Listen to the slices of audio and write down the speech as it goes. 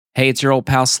Hey, it's your old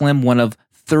pal Slim, one of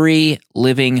 3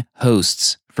 living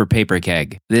hosts for Paper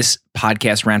Keg. This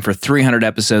podcast ran for 300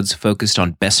 episodes focused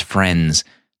on best friends,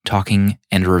 talking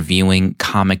and reviewing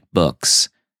comic books.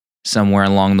 Somewhere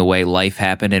along the way, life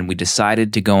happened and we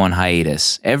decided to go on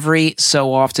hiatus. Every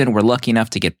so often, we're lucky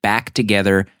enough to get back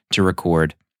together to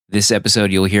record. This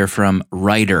episode, you'll hear from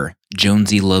writer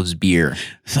Jonesy Loves Beer.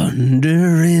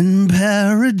 Thunder in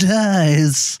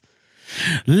paradise,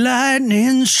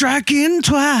 lightning striking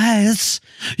twice.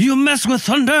 You mess with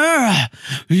thunder,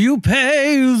 you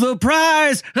pay the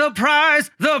price, the price,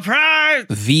 the price.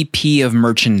 VP of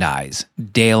Merchandise,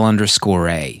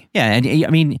 Dale_A. Yeah, and I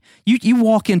mean, you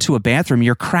walk into a bathroom,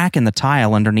 you're cracking the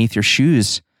tile underneath your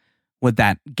shoes with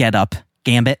that get up,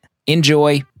 Gambit.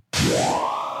 Enjoy.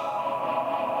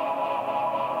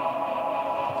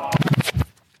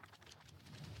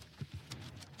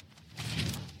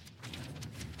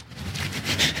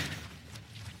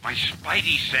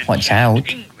 Watch out,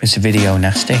 it's video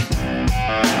nasty.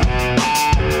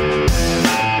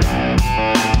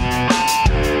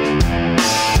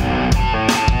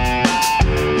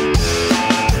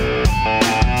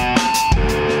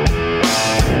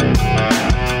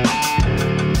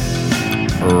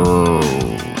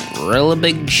 Really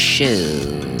big show.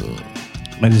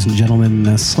 Ladies and gentlemen,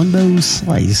 Slimbo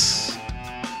Slice.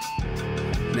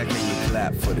 Now can you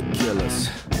clap for the killers?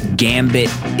 Gambit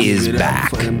is Give it up back.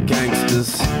 for them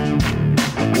gangsters.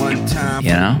 One time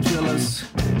You know? for the killers.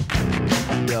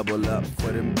 Double up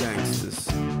for them gangsters.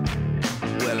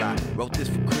 Well, I wrote this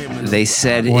for criminals. They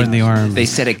said War in the arms. They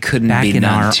said it couldn't Back be in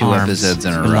done our 2 arms, episodes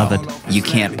in a beloved. row. You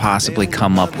can't possibly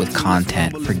come up with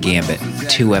content for Gambit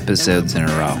 2 episodes in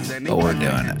a row, but we're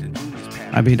doing it.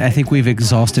 I mean, I think we've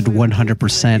exhausted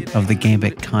 100% of the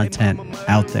Gambit content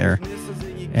out there.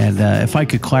 And if I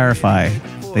could clarify,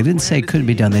 they didn't say it couldn't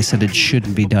be done. They said it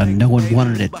shouldn't be done. No one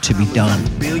wanted it to be done.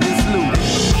 Billions looted.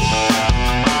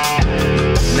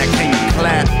 Now can you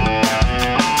clap?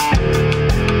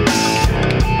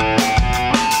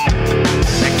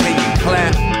 Now can you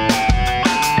clap?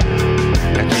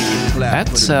 Now can you clap?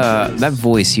 That's that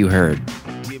voice you heard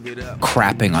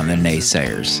crapping on the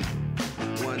naysayers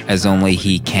as only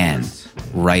he can.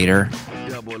 Writer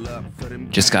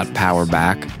just got power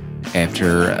back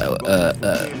after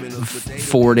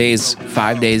 4 days,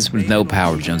 5 days with no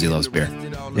power. Jonesy Loves Beer.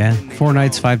 Yeah, 4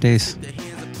 nights, 5 days.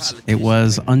 It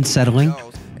was unsettling.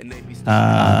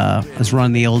 I was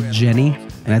running the old Jenny,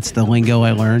 and that's the lingo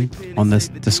I learned on this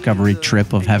discovery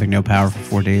trip of having no power for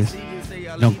 4 days.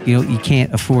 You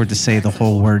can't afford to say the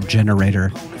whole word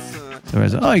generator. So I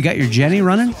was, oh, you got your Jenny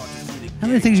running? How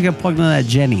many things you got plugged into that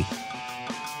Jenny?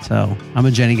 So I'm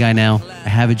a Jenny guy now. I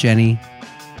have a Jenny.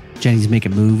 Jenny's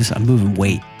making moves. I'm moving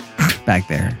weight back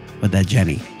there with that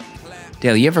Jenny.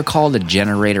 Dale, you ever called a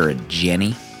generator a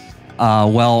Jenny?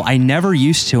 Well, I never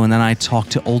used to, and then I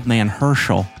talked to Old Man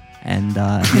Herschel, and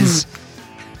his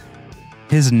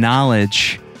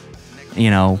knowledge,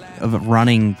 of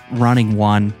running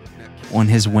one on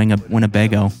his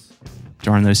Winnebago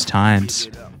during those times,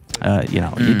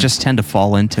 you just tend to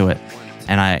fall into it.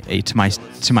 And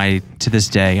to this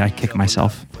day, I kick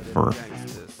myself for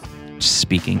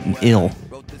speaking ill.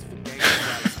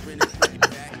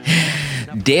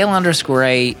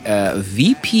 Dale_A,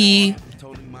 VP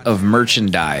of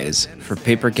Merchandise for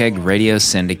Paper Keg Radio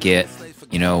Syndicate.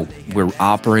 We're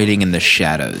operating in the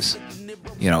shadows,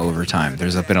 over time.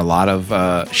 There's been a lot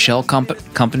of shell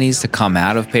companies to come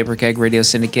out of Paper Keg Radio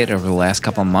Syndicate over the last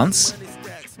couple of months.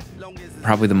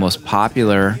 Probably the most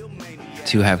popular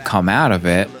to have come out of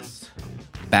it,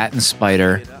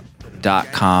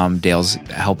 BatandSpider.com. Dale's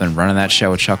helping running that show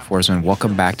with Chuck Forsman.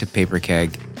 Welcome back to Paper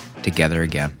Keg, together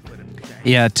again.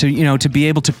 Yeah, to be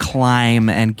able to climb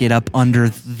and get up under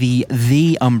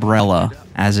the umbrella,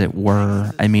 as it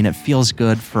were. I mean, it feels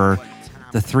good for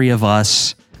the 3 of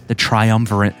us, the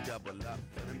triumvirate,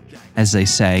 as they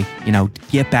say.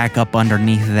 Get back up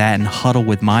underneath that and huddle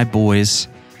with my boys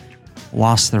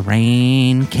whilst the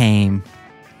rain came.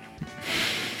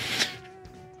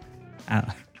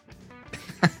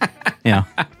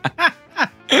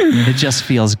 It just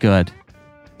feels good.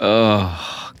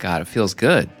 Oh, God, it feels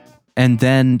good. And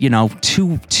then,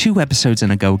 two episodes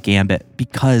in ago, Gambit,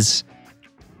 because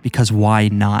why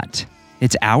not?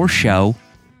 It's our show.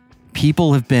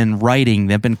 People have been writing,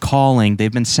 they've been calling,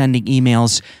 they've been sending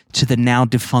emails to the now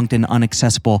defunct and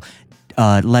inaccessible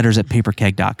letters at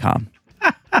paperkeg.com.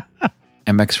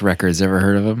 MX Records, ever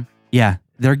heard of them? Yeah,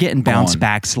 they're getting bounce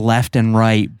backs left and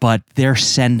right, but they're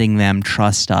sending them,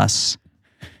 trust us.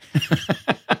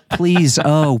 Please,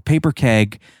 Paper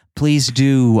Keg, please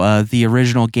do the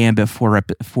original Gambit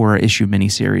 4 issue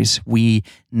miniseries. We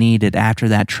need it after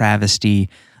that travesty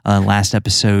Last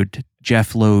episode,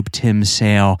 Jeff Loeb, Tim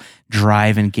Sale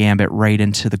driving Gambit right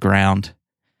into the ground.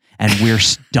 And we're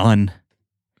done.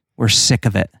 We're sick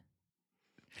of it.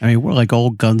 I mean, we're like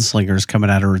old gunslingers coming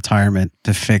out of retirement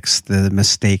to fix the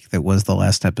mistake that was the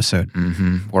last episode.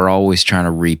 Mm-hmm. We're always trying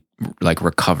to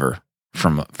recover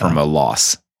from a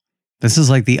loss. This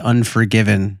is like the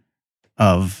Unforgiven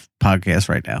of podcasts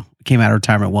right now. Came out of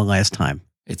retirement one last time.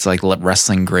 It's like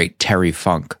wrestling great Terry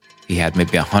Funk. He had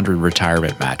maybe 100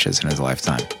 retirement matches in his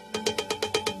lifetime.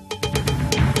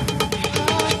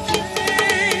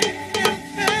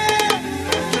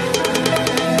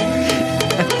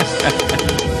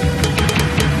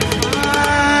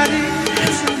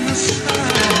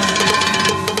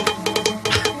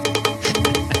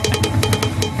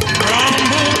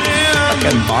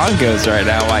 Bongos right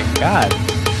now, my God.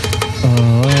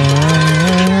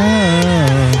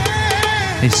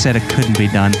 They said it couldn't be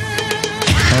done.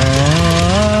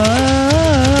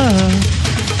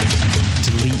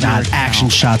 Not action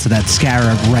shots of that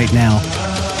scarab right now.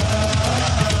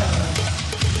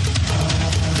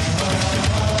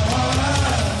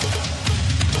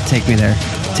 Take me there.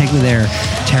 Take me there,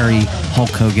 Terry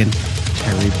Hulk Hogan.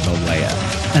 Terry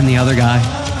Bollea. And the other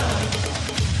guy.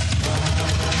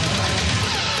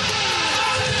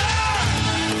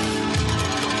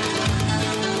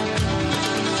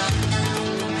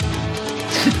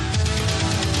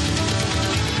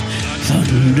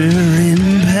 Thunder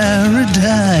in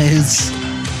paradise,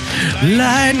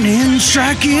 lightning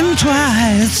striking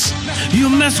twice. You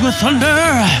mess with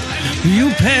thunder,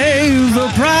 you pay the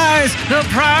price, the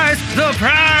price, the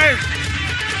price.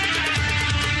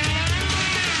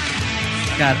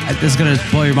 God, this is gonna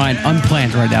blow your mind.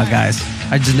 Unplanned right now, guys.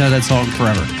 I just know that song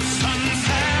forever.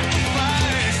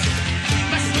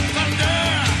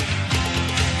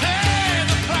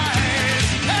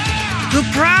 The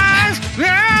price,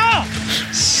 yeah.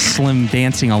 Slim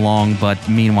dancing along, but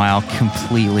meanwhile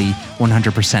completely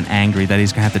 100% angry that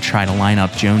he's going to have to try to line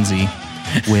up Jonesy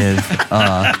with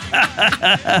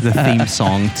the theme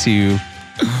song to...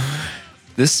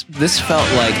 This felt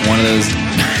like one of those...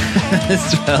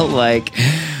 this felt like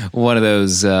one of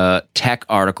those tech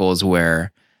articles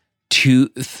where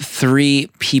 3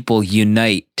 people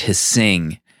unite to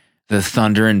sing the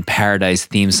Thunder in Paradise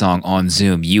theme song on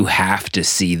Zoom. You have to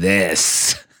see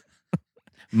this.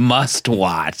 Must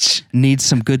watch. Need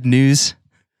some good news?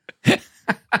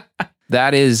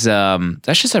 That is,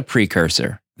 that's just a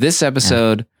precursor. This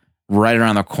episode, right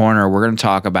around the corner, we're going to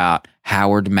talk about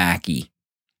Howard Mackey,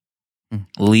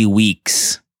 Lee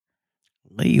Weeks,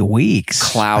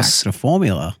 Klaus, back to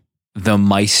formula, the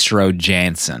Maestro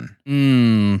Jansen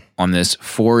on this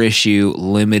 4-issue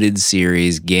limited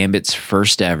series, Gambit's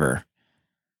first ever.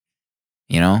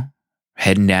 You know,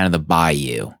 heading down to the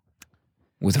bayou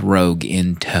with Rogue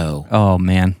in tow. Oh,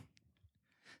 man.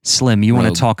 Slim, you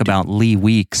want to talk about Lee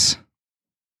Weeks?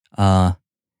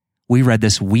 We read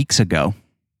this weeks ago.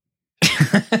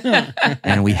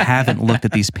 And we haven't looked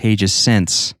at these pages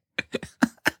since.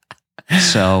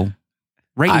 So,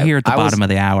 here at the bottom of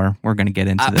the hour, we're going to get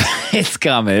into this. It's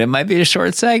coming. It might be a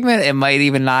short segment. It might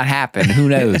even not happen. Who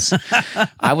knows?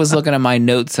 I was looking at my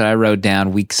notes that I wrote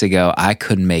down weeks ago. I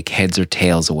couldn't make heads or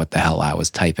tails of what the hell I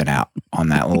was typing out on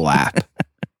that little app.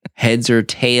 Heads or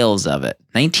tails of it.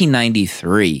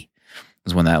 1993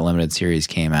 was when that limited series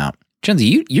came out.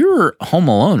 Jonesy, you're home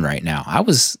alone right now. I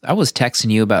was texting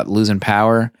you about losing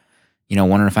power. You know,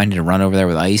 wondering if I need to run over there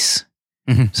with ice,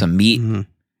 some meat. Mm-hmm.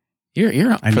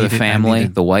 You're up for the family,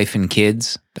 the wife and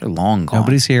kids. They're long gone.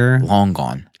 Nobody's here. Long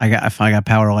gone. I got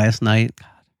power last night.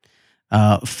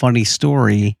 Funny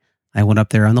story. I went up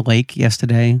there on the lake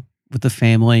yesterday with the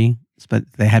family, but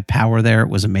they had power there. It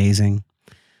was amazing.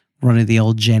 Running the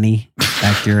old Jenny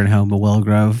back here at home at Willow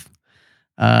Grove.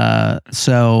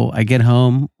 So I get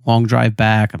home, long drive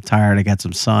back. I'm tired. I got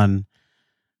some sun.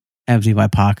 Empty my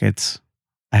pockets.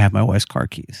 I have my wife's car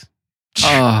keys. In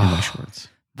my shorts.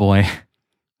 Boy.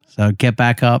 So get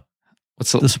back up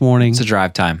this morning. It's a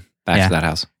drive time back to that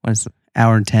house. What is it?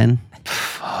 Hour and 10.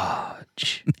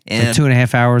 Fudge. Like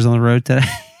 2.5 hours on the road today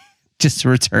just to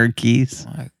return keys.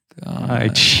 Oh my God. Oh,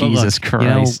 Jesus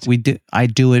Christ. You know, I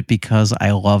do it because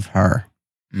I love her.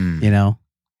 You know?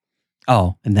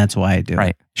 Oh. And that's why I do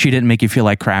it. She didn't make you feel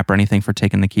like crap or anything for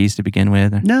taking the keys to begin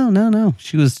with? No.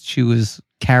 She was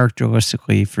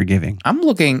characteristically forgiving. I'm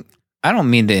looking, I don't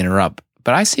mean to interrupt,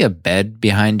 but I see a bed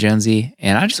behind Jonesy,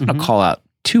 and I just want to call out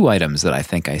 2 items that I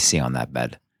think I see on that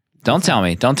bed. Don't tell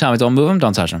me. Don't move them.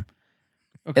 Don't touch them.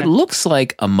 Okay. It looks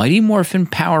like a Mighty Morphin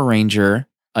Power Ranger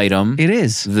item. It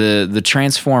is. The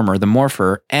Transformer, the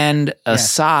Morpher, and a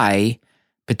Psy,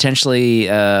 potentially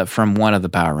from one of the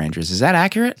Power Rangers. Is that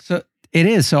accurate? So It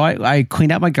is. So I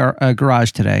cleaned out my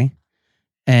garage today,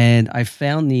 and I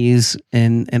found these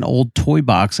in an old toy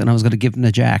box, and I was going to give them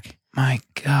to Jack. My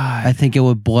God. I think it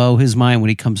would blow his mind when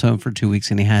he comes home for 2 weeks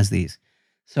and he has these.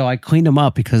 So I cleaned them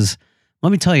up because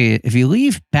let me tell you, if you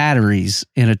leave batteries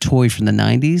in a toy from the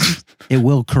 90s, it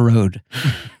will corrode.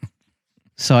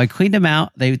 So I cleaned them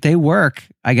out. They work.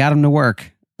 I got them to work.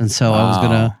 And so I was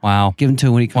going to give them to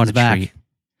him when he comes back. Treat.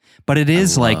 But it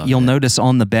is like, you'll notice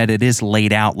on the bed, it is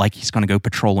laid out like he's going to go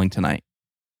patrolling tonight.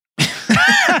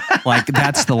 Like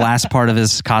that's the last part of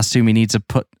his costume he needs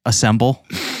to assemble.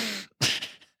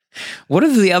 What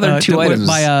are the other two items?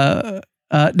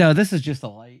 No, this is just a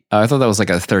light. I thought that was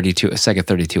like a Sega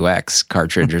 32X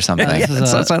cartridge or something.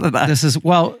 This is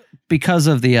well, because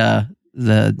of the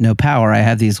no power, I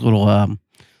have these little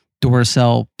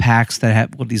Duracell packs that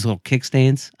have these little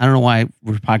kickstands. I don't know why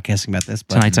we're podcasting about this,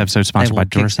 but tonight's episode is sponsored by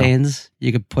Duracell. Kickstands.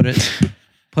 You can put it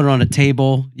on a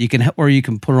table. You can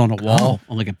put it on a wall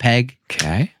on like a peg.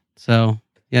 Okay. So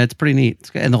yeah, it's pretty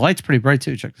neat. And the light's pretty bright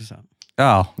too. Check this out.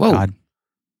 Oh, whoa. God.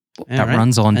 Yeah, that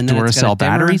runs on Duracell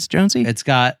batteries, Jonesy? It's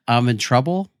got I'm in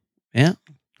trouble. Yeah.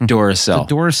 Duracell.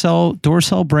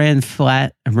 Duracell brand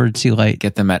flat emergency light.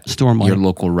 Get them at Storm your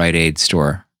local Rite Aid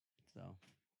store.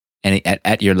 And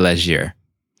at your leisure.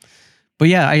 But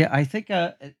yeah, I think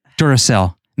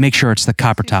Duracell. Make sure it's the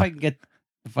copper top. If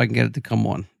I can get it to come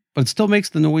on. But it still makes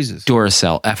the noises.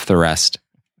 Duracell, F the rest.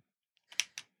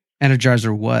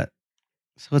 Energizer what?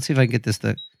 So let's see if I can get this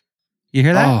to... You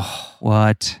hear that? Oh,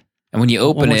 what? And when you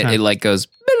open it, it like goes...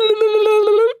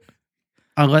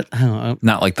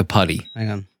 Not like the putty. Hang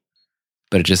on.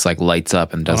 But it just like lights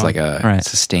up and does like a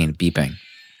sustained beeping.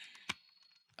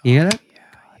 You hear that?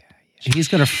 Yeah. He's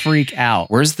gonna freak out.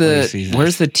 Where's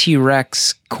the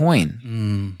T-Rex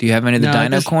coin? Do you have any of the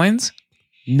Dino coins?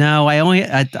 No, I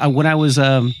when I was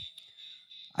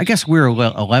I guess we were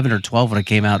 11 or 12 when it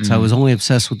came out, so I was only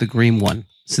obsessed with the green one.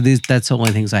 So that's the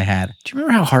only things I had. Do you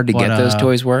remember how hard to get those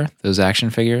toys were? Those action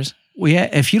figures? Well, yeah.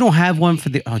 If you don't have one for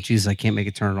the Jesus, I can't make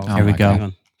it turn it off. Here we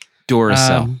go.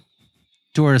 Duracell.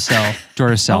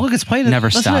 Duracell. Oh, look, it's playing. Never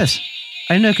stops.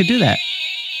 I didn't know it could do that.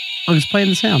 Look, it's playing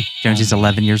the sound. Jonesy's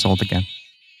 11 years old again.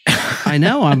 I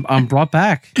know. I'm brought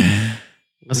back.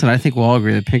 Listen, I think we'll all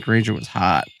agree that Pink Ranger was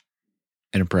hot.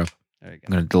 Inappropriate. There you go.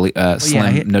 I'm going to delete.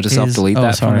 Slim, note to self, delete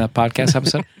that from that podcast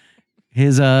episode.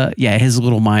 His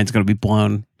little mind's going to be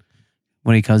blown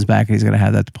when he comes back, and he's going to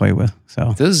have that to play with.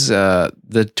 So those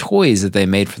the toys that they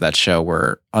made for that show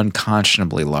were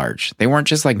unconscionably large. They weren't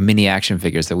just like mini action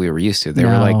figures that we were used to. They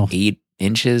were like 8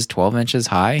 inches, 12 inches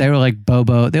high. They were like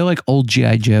Bobo. They were like old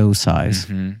G.I. Joe size.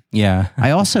 Mm-hmm. Yeah.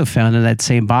 I also found in that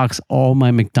same box all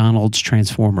my McDonald's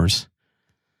Transformers.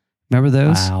 Remember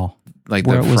those? Wow. Like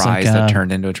the fries that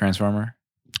turned into a Transformer?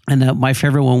 And my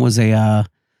favorite one was the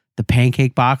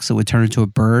pancake box that would turn into a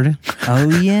bird. Oh,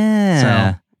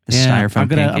 yeah. The styrofoam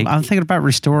pancake. I'm thinking about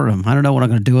restoring them. I don't know what I'm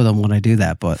going to do with them when I do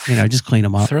that, but just clean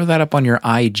them up. Throw that up on your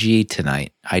IG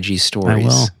tonight. IG stories. I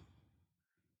will.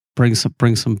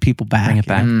 Bring some people back. Bring it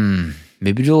back.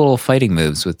 Maybe do a little fighting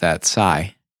moves with that Psy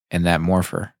and that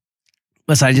Morpher.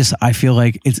 Listen, I feel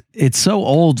like it's so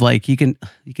old. Like you can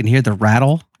hear the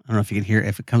rattle. I don't know if you can hear it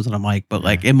if it comes on a mic, but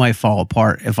like it might fall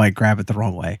apart if I grab it the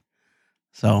wrong way.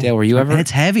 So Dale, were you ever?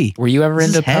 It's heavy. Were you ever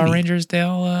into Power Rangers,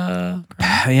 Dale?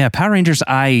 Yeah, Power Rangers.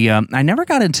 I never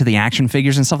got into the action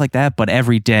figures and stuff like that, but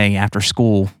every day after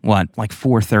school, like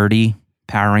 4:30,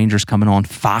 Power Rangers coming on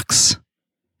Fox.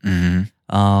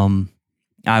 Mm-hmm.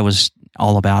 I was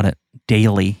all about it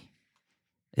daily.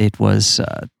 It was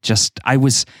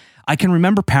I can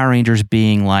remember Power Rangers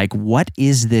being like, what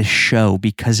is this show?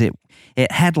 Because it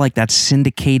had like that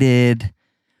syndicated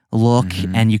look,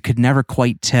 and you could never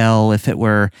quite tell if it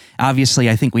were, obviously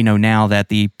I think we know now that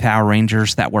the Power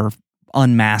Rangers that were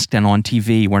unmasked and on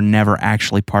TV were never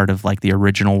actually part of like the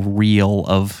original reel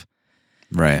of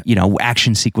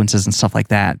action sequences and stuff like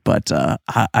that. But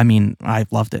I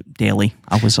loved it daily.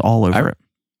 I was all over it.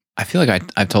 I feel like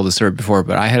I've told this story before,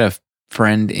 but I had a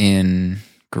friend in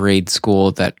grade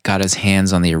school that got his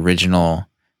hands on the original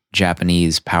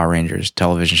Japanese Power Rangers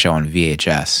television show on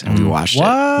VHS, and we watched it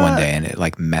one day, and it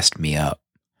like messed me up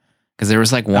because there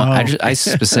was like one. I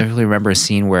specifically remember a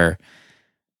scene where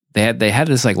they had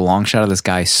this like long shot of this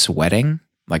guy sweating,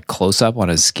 like close up on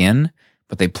his skin,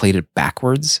 but they played it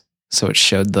backwards, so it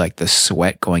showed like the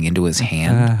sweat going into his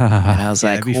hand, and I was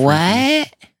like,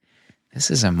 "What?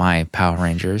 This isn't my Power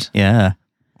Rangers." Yeah.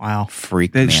 Wow.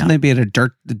 Freaked me out. Shouldn't they be at a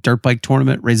dirt bike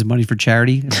tournament raising money for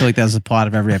charity? I feel like that was the plot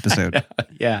of every episode.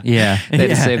 Yeah. Yeah. They had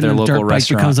to save their local dirt bike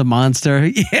restaurant. becomes a monster.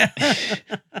 Yeah.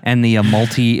 And the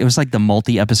it was like the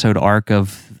multi-episode arc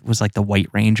of, was like the White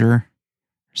Ranger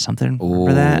something.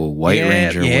 Remember that? White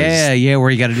Ranger Yeah, where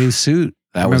you got a new suit.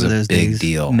 that was a Remember those big days?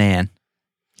 deal. Man.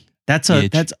 That's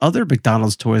Huge. that's other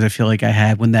McDonald's toys I feel like I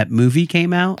had when that movie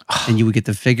came out, and you would get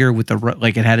the figure with the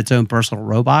like it had its own personal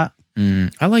robot.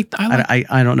 I like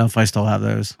I don't know if I still have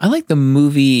those. I like the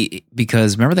movie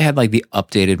because remember they had like the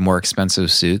updated, more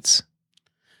expensive suits.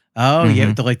 Oh yeah,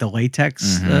 Mhm. with the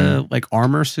latex Mhm. like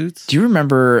armor suits. Do you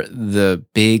remember the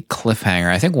big cliffhanger?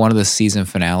 I think one of the season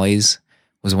finales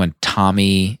was when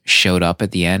Tommy showed up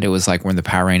at the end. It was like when the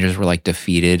Power Rangers were like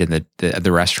defeated and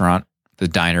the restaurant, the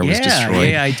diner was destroyed.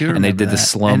 Yeah, I do remember And they did the that.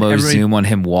 slow-mo And everybody zoom on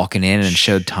him walking in and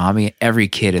showed Tommy. Every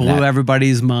kid in blew that.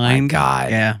 everybody's My mind.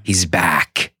 God. Yeah. He's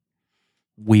back.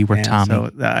 We were Yeah, Tommy.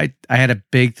 So I had a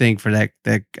big thing for that.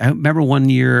 I remember one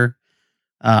year,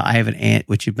 I have an aunt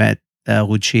which you met,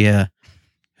 Lucia,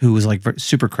 who was like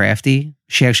super crafty.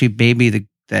 She actually made me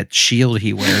that shield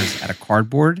he wears out of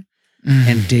cardboard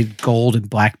and did gold and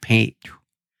black paint.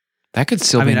 That could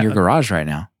still I be mean, in your garage right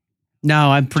now.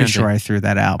 No, I'm pretty Kenzie, sure I threw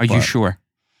that out. Are you but- sure?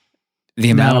 The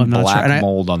amount I'm of not black sure. And I-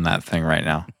 mold on that thing right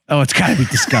now. Oh, it's got to be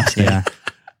disgusting. Yeah.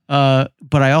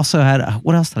 But I also had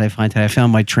what else did I find today? I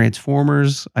found my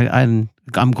Transformers. I'm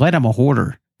glad I'm a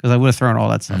hoarder because I would have thrown all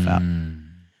that stuff out.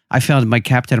 I found my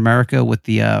Captain America with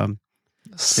the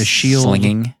shield.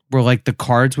 Slinging. where like the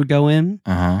cards would go in,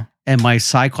 Uh-huh. and my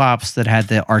Cyclops that had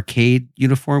the arcade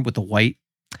uniform with the white,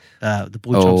 the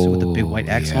blue jumpsuit with the big white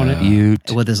X on it,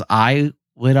 Beaut. with his eye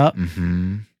lit up.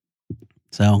 Mm-hmm.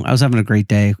 So I was having a great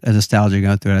day, a nostalgia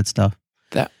going through that stuff.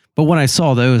 But when I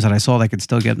saw those and I saw they could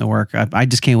still get into work, I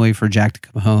just can't wait for Jack to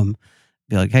come home,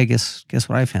 be like, "Hey, guess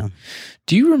what I found."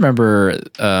 Do you remember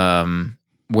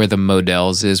where the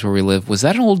Models is where we live? Was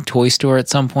that an old toy store at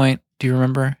some point? Do you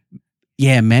remember?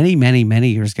 Yeah, many, many, many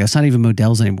years ago. It's not even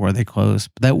Models anymore. They closed.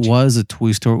 But that was a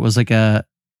toy store. It was like it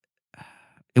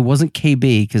wasn't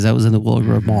KB because that was in the Willow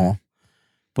Grove Mall,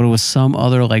 but it was some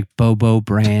other like Bobo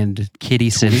brand. Kitty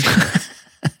City.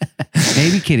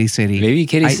 Maybe Kitty City. Maybe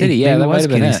Kitty City. Yeah, that might have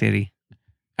been Kitty it. City.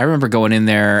 I remember going in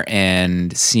there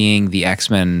and seeing the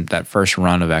X-Men, that first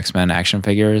run of X-Men action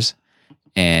figures.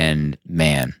 And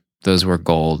man, those were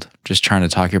gold. Just trying to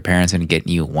talk your parents into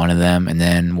getting you one of them. And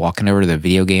then walking over to the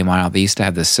video game aisle. They used to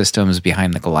have the systems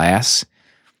behind the glass.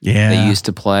 Yeah. They used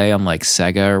to play on like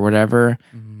Sega or whatever.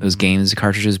 Those games,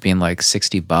 cartridges being like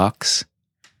 $60.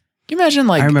 Can you imagine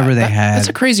like I remember they had- that's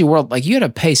a crazy world. Like you had to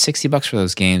pay $60 for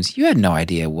those games. You had no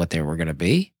idea what they were going to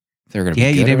be. If they were going to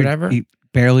Yeah, be you good or never whatever. you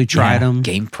barely tried them.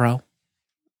 Game Pro.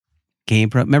 Game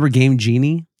Pro. Remember Game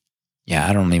Genie? Yeah,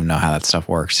 I don't even know how that stuff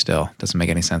works still. Doesn't make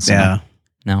any sense to Yeah. me.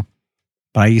 No.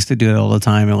 But I used to do it all the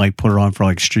time and like put it on for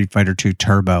like Street Fighter 2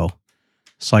 Turbo.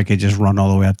 So I could just run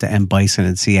all the way up to M Bison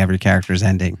and see every character's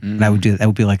ending. And I would do that.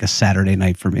 Would be like a Saturday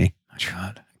night for me. Oh,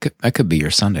 God. That could be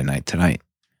your Sunday night tonight.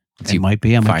 It might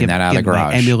be. I might find that out of the get my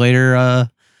garage. emulator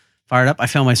fired up. I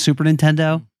found my Super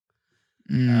Nintendo.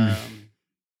 Mm.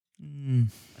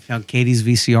 I found Katie's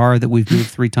VCR that we've moved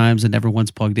 3 times and never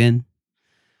once plugged in.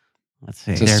 Let's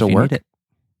see. Does it There still if you work? need it.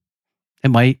 It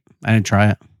might. I didn't try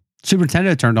it. Super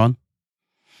Nintendo turned on.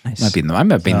 Nice. I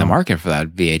might be in the So- market for that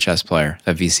VHS player,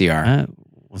 that VCR.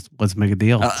 Let's make a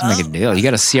deal. Let's make a deal. You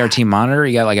got a CRT monitor?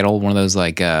 You got like an old one of those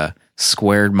like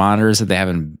squared monitors that they have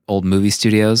in old movie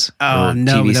studios? Oh or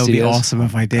no, TV that would be studios? awesome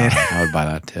if I did. Oh, I would buy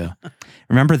that too.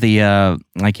 Remember the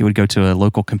like you would go to a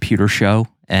local computer show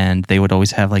and they would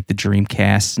always have like the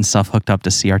Dreamcast and stuff hooked up to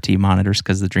CRT monitors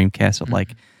because the Dreamcast would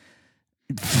like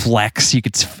flex.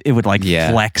 It would like Yeah.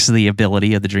 flex the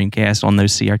ability of the Dreamcast on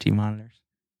those CRT monitors.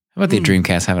 How about the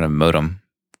Dreamcast having a modem?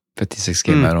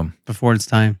 56K modem. Before its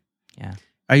time. Yeah.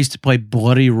 I used to play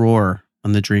Bloody Roar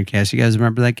on the Dreamcast. You guys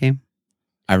remember that game?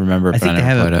 I remember, I but I think they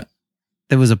never have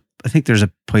played it. I think there's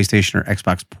a PlayStation or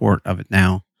Xbox port of it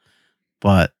now,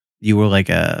 but you were like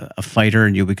a fighter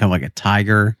and you become like a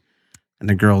tiger and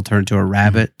the girl turned to a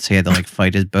rabbit. So you had to like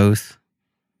fight as both.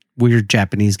 Weird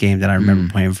Japanese game that I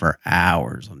remember playing for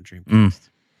hours on Dreamcast.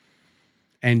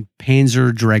 And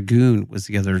Panzer Dragoon was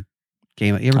the other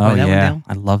game. You ever Oh play that one yeah, now?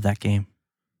 I love that game.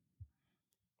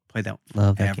 Played that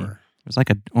Love that ever. game. It was like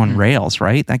on rails,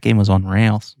 right? That game was on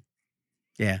rails.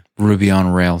 Yeah. Ruby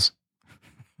on Rails.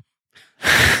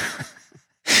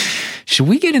 Should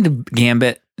we get into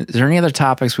Gambit? Is there any other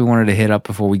topics we wanted to hit up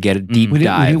before we get a deep We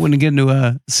dive? didn't want to get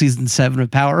into season 7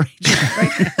 of Power Rangers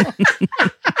right now.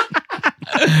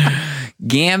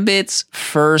 Gambit's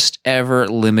first ever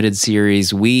limited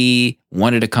series. We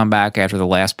wanted to come back after the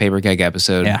last Paper Keg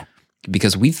episode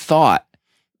because we thought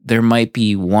there might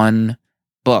be one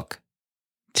book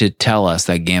to tell us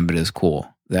that Gambit is cool,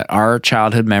 that our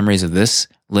childhood memories of this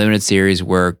limited series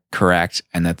were correct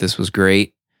and that this was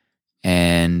great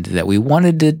and that we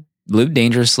wanted to Live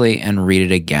Dangerously and read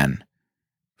it again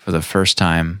for the first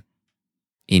time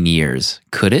in years.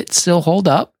 Could it still hold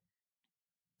up?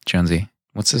 Jonesy,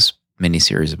 what's this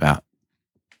miniseries about?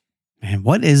 Man,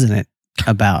 what isn't it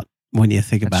about when you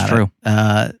think about true.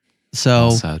 it? So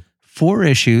Well said. 4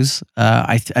 issues.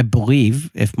 I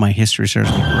believe, if my history serves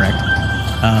me correct.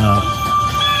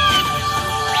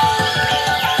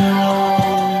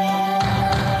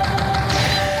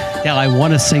 Yeah, I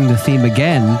want to sing the theme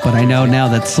again, but I know now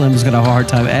that Slim's going to have a hard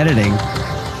time editing.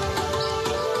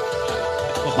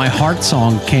 But my heart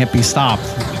song can't be stopped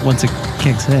once it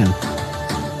kicks in.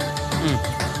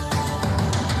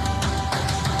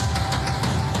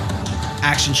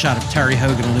 Action shot of Terry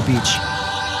Hogan on the beach.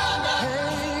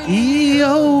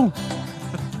 EO,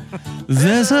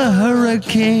 there's a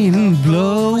hurricane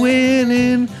blowing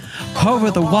in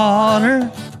over the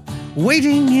water,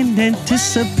 waiting in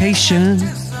anticipation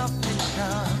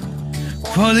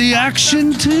for the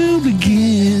action to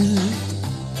begin.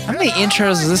 How many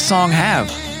intros does this song have?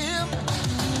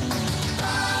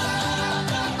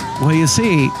 Well, you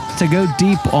see, to go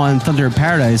deep on Thunder in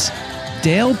Paradise,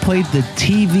 Dale played the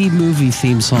TV movie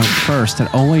theme song first. It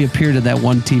only appeared in that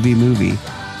one TV movie.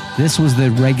 This was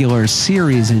the regular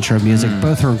series intro music.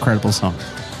 Both are incredible songs.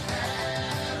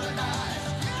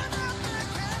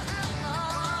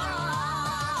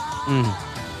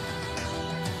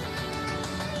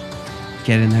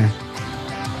 Get in there.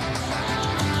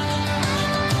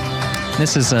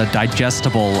 This is a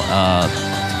digestible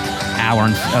hour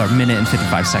and minute and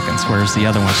 55 seconds, whereas the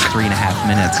other one's 3.5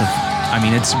 minutes of. I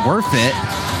mean, it's worth it.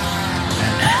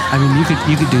 I mean,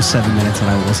 you could do 7 minutes and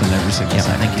I would listen to every single Yeah,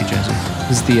 second. thank you, Joseph.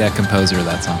 Who's the composer of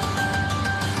that song?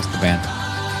 Who's the band?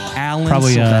 Alan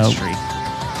Probably, Silvestri.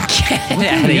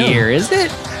 Get out of here, is it?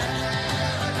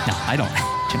 No, I don't.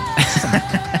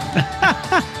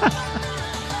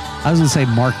 I was going to say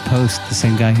Mark Post, the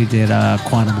same guy who did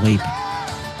Quantum Leap.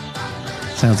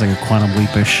 Sounds like a Quantum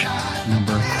Leap-ish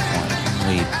number.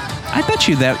 Wait. I bet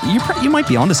you that you might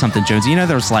be onto something, Jones. You know,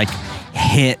 there's like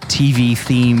hit TV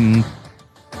theme,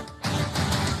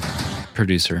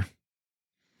 Producer.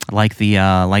 like the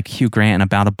like Hugh Grant in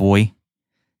About a Boy.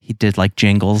 He did like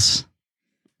jingles.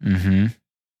 Mm-hmm.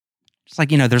 It's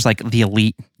like, you know, there's like the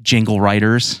elite jingle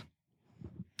writers.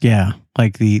 Yeah,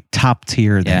 like the top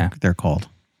tier, Yeah. they're called.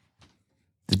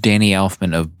 The Danny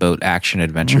Elfman of boat action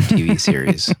adventure TV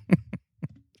series.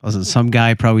 Wasn't some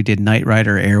guy probably did Knight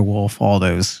Rider, Airwolf, all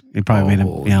those. He probably made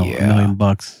Oh, $1 yeah. million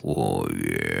bucks. Oh,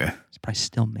 yeah. He's probably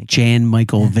still making. Jan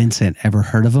Michael Vincent, ever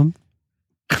heard of him?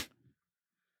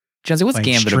 Jonesy, what's Like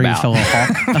Gambit Stringfellow about?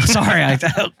 Hawk. Oh, sorry,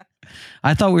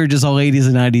 I thought we were just all 80s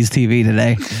and 90s TV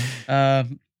today.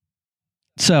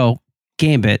 So,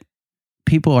 Gambit,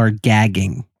 people are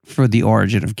gagging for the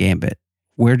origin of Gambit.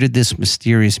 Where did this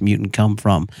mysterious mutant come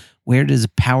from? Where does his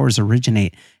powers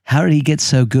originate? How did he get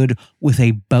so good with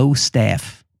a bow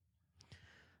staff?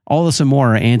 All this and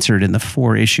more are answered in the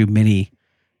 4-issue mini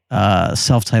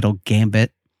self-titled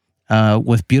Gambit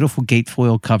with beautiful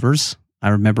gatefoil covers. I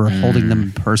remember holding them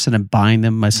in person and buying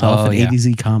them myself at yeah.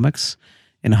 ADZ Comics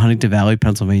in Huntington Valley,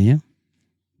 Pennsylvania.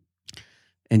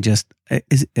 And just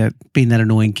being that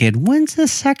annoying kid, when's the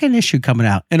second issue coming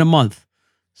out? In a month.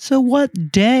 So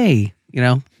what day? You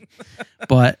know?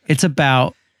 But it's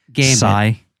about Gambit.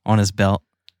 Sigh on his belt.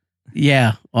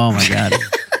 Yeah. Oh my God.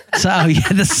 So yeah,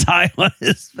 the sigh on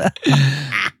his belt.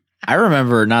 I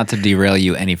remember, not to derail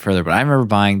you any further, but I remember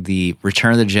buying the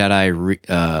Return of the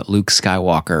Jedi Luke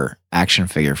Skywalker action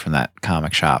figure from that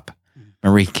comic shop.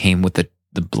 Remember he came with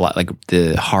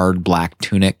the hard black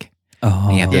tunic. Oh,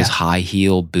 And he had those high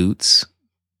heel boots.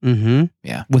 Mm-hmm.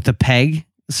 Yeah. With the peg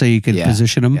so you could Yeah.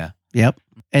 position him. Yeah. Yep.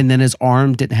 And then his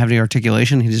arm didn't have any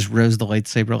articulation. He just rose the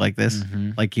lightsaber like this,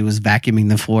 Mhm. like he was vacuuming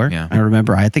the floor. Yeah. I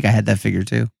remember. I think I had that figure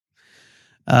too.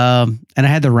 And I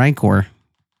had the Rancor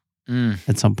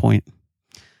at some point.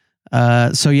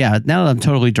 So yeah, now that I'm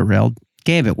totally derailed,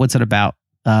 Gambit, what's it about?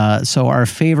 So our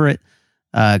favorite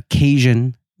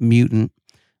Cajun mutant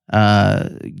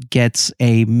gets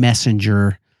a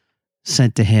messenger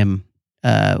sent to him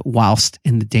whilst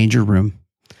in the danger room.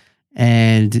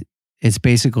 And it's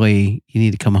basically, you need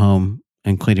to come home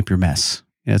and clean up your mess.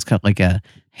 You know, it's kind of like a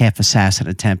half assassin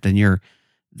attempt, and you're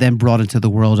then brought into the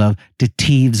world of the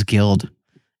Thieves Guild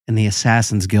and the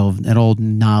Assassins Guild at Old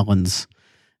Nolans.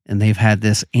 And they've had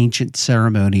this ancient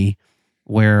ceremony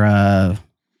where,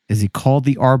 is he called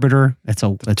the Arbiter? It's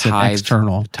an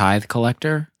external. Tithe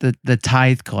collector? The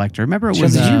Tithe Collector. Remember it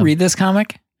was... Did you read this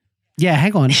comic? Yeah,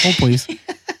 hang on. Hold, please.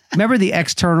 Remember the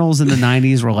externals in the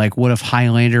 90s were like, what if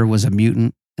Highlander was a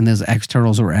mutant? And those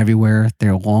externals were everywhere.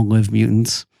 They're long-lived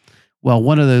mutants. Well,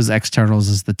 one of those externals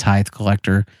is the Tithe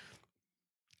Collector.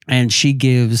 and she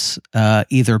gives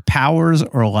either powers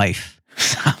or life.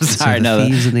 I'm sorry, the no,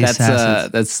 thieves and the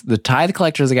assassins. that's the tithe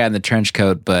collector is the guy in the trench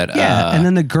coat, but And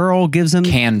then the girl gives him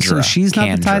Kendra. So she's not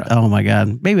the Kendra. tithe. Oh my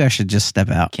god, maybe I should just step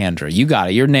out. Kendra, you got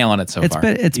it. You're nailing it so far.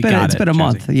 It's You got been a it,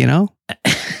 month, you know.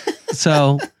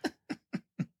 So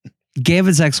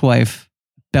Gambit's ex-wife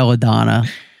Belladonna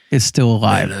is still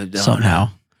alive Belladonna. somehow.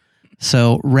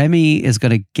 So Remy is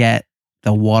going to get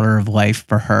the water of life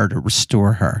for her to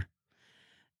restore her.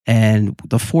 And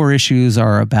the 4 issues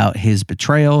are about his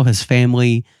betrayal, his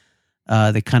family.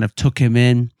 They kind of took him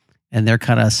in, and they're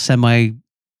kind of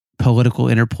semi-political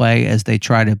interplay as they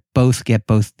try to both get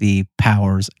both the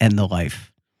powers and the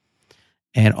life.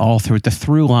 And all through the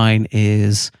through line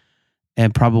is,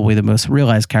 and probably the most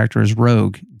realized character is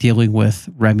Rogue, dealing with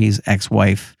Remy's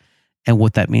ex-wife and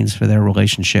what that means for their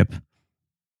relationship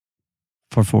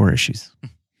for 4 issues.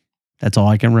 That's all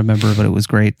I can remember, but it was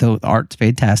great. The art's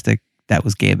fantastic. That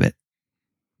was Gambit.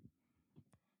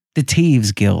 The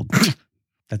Thieves Guild.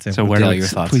 That's it. So where do Dale, we- your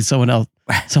thoughts? Please, someone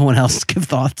else give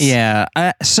thoughts. Yeah.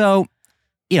 So,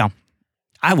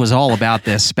 I was all about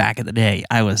this back in the day.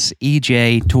 I was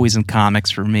EJ, Toys and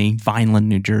Comics for me, Vineland,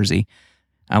 New Jersey.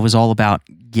 I was all about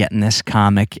getting this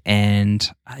comic. And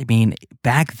I mean,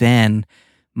 back then,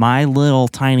 my little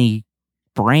tiny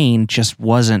brain just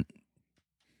wasn't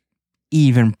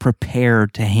even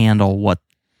prepared to handle what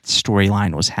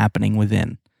storyline was happening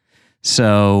within.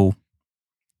 So,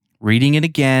 reading it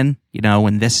again,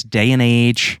 in this day and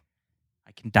age,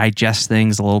 I can digest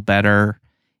things a little better.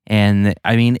 And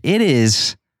I mean, it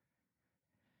is.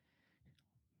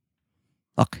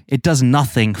 Look, it does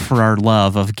nothing for our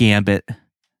love of Gambit,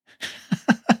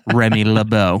 Remy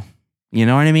LeBeau. You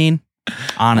know what I mean?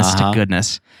 Honest to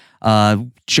goodness.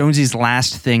 Jonesy's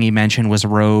last thing he mentioned was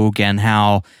Rogue and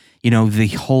how, the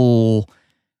whole,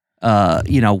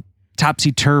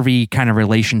 topsy-turvy kind of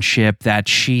relationship that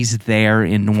she's there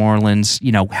in New Orleans,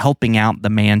 helping out the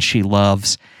man she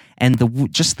loves. And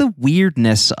just the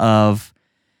weirdness of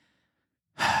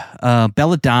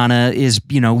Belladonna is,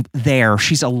 there.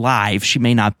 She's alive. She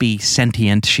may not be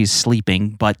sentient. She's sleeping,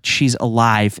 but she's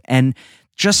alive. And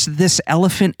just this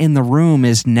elephant in the room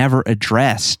is never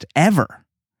addressed, ever.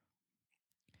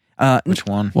 Which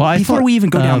one? Well, Before we even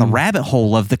go down the rabbit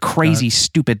hole of the crazy,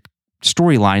 stupid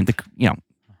storyline,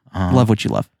 love what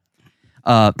you love.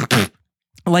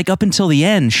 Like up until the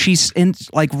end, she's in.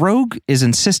 Like Rogue is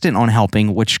insistent on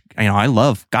helping, which I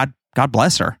love. God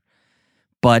bless her.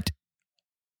 But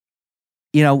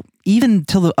even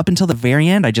up until the very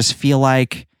end, I just feel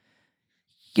like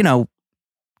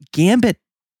Gambit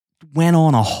went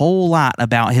on a whole lot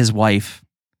about his wife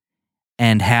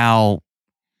and how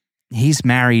he's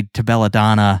married to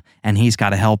Belladonna and he's got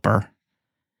to help her.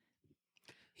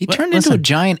 He turned into a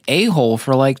giant a-hole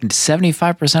for like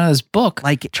 75% of this book,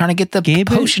 like trying to get the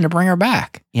potion to bring her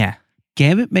back. Yeah.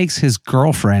 Gambit makes his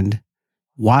girlfriend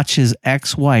watch his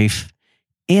ex-wife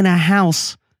in a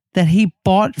house that he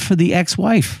bought for the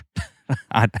ex-wife.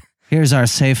 Here's our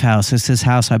safe house. It's this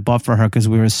house I bought for her because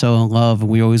we were so in love and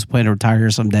we always plan to retire here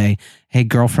someday. Hey,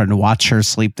 girlfriend, watch her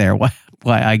sleep there while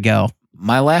I go.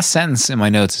 My last sentence in my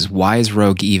notes is, why is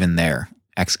Rogue even there?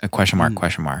 Question mark.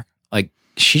 Like,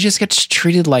 she just gets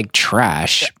treated like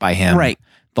trash by him. Right.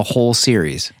 The whole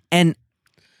series. And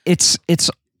it's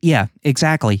yeah,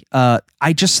 exactly.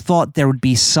 I just thought there would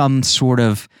be some sort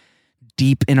of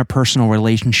deep interpersonal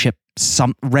relationship,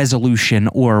 some resolution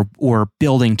or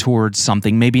building towards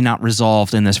something, maybe not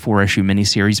resolved in this 4-issue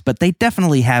miniseries, but they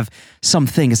definitely have some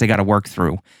things they got to work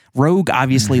through. Rogue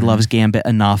obviously loves Gambit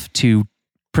enough to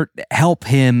help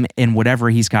him in whatever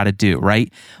he's got to do,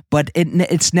 right? But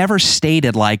it's never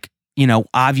stated like,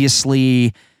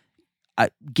 obviously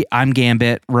I'm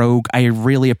Gambit, Rogue, I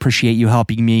really appreciate you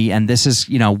helping me, and this is,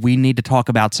 we need to talk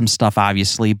about some stuff,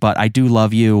 obviously, but I do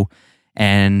love you,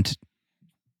 and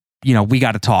we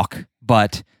got to talk,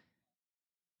 but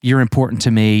you're important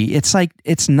to me. It's like,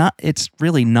 it's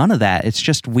really none of that. It's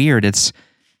just weird.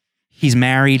 He's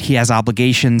married, he has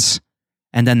obligations,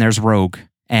 and then there's Rogue,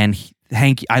 and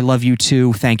Hank, I love you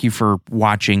too. Thank you for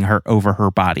watching her over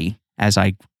her body as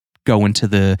I go into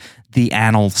the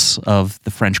annals of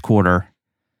the French Quarter.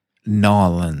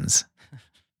 Nolans.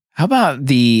 How about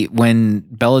when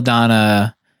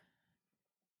Belladonna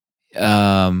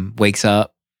wakes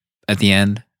up at the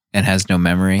end and has no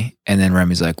memory, and then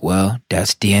Remy's like, well,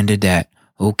 that's the end of that.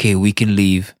 Okay, we can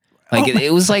leave. Like,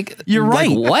 it was like, you're right.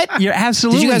 What? You're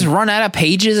absolutely. Did you guys run out of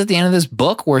pages at the end of this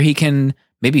book where he can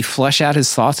maybe flesh out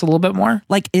his thoughts a little bit more?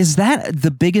 Like, is that the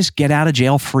biggest get out of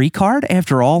jail free card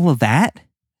after all of that?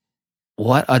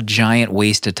 What a giant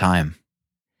waste of time.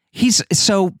 Because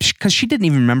she didn't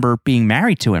even remember being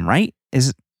married to him, right?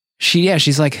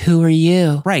 She's like, who are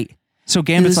you? Right. So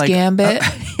Gambit's Who's like, Gambit?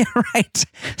 right.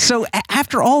 So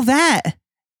after all that,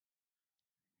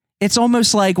 it's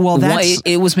almost like, well, that's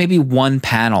it was maybe one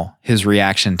panel, his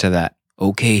reaction to that.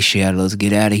 Okay, Shadow, let's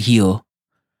get out of here.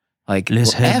 Like,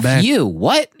 Let's head F back. you.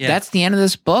 What? Yeah. That's the end of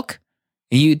this book?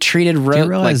 You treated Rogue like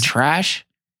realize- trash?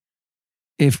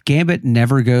 If Gambit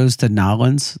never goes to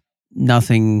Nolans,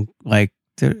 nothing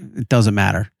it doesn't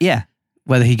matter. yeah.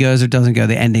 Whether he goes or doesn't go,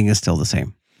 the ending is still the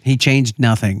same. He changed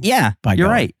nothing. Yeah, By you're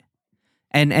God. right.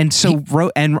 And so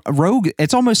Rogue,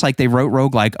 it's almost like they wrote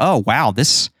Rogue like, oh wow,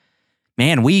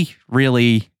 we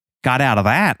really got out of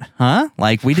that, huh?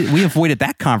 Like we avoided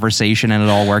that conversation and it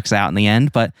all works out in the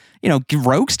end. But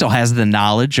Rogue still has the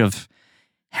knowledge of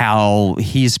how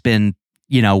he's been,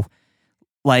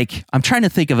 like I'm trying to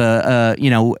think of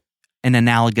an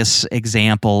analogous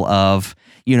example of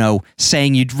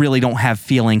saying you really don't have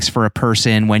feelings for a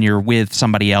person when you're with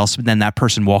somebody else, but then that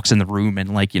person walks in the room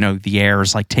and the air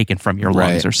is like taken from your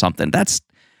lungs Right. or something. That's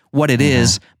what it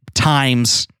is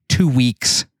times 2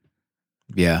 weeks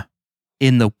Yeah.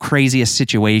 in the craziest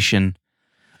situation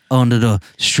under the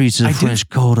streets of French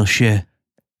Quarter. Shit.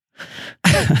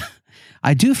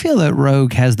 I do feel that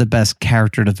Rogue has the best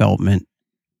character development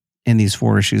in these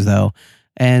 4 issues, though.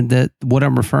 And that what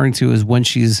I'm referring to is when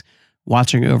she's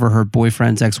watching over her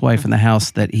boyfriend's ex-wife in the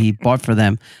house that he bought for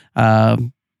them.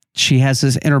 She has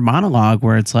this inner monologue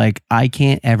where it's like, I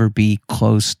can't ever be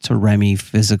close to Remy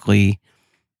physically,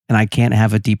 and I can't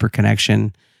have a deeper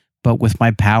connection. But with my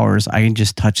powers, I can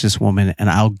just touch this woman and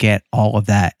I'll get all of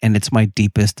that. And it's my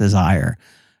deepest desire.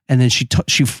 And then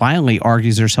she finally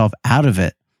argues herself out of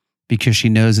it because she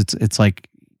knows it's like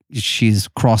she's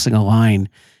crossing a line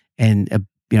and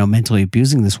mentally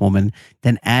abusing this woman.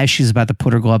 Then as she's about to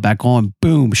put her glove back on,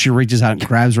 boom, she reaches out and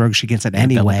grabs Rogue. She gets it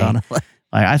anyway.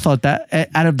 Like, I thought that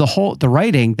out of the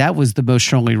writing, that was the most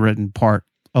strongly written part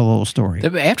of the whole story.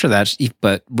 After that,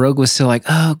 but Rogue was still like,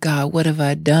 oh God, what have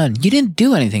I done? You didn't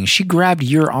do anything. She grabbed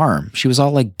your arm. She was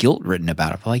all like guilt-ridden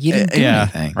about it. But like, you didn't do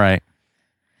anything. Right.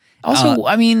 Also,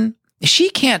 I mean, she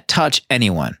can't touch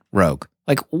anyone, Rogue.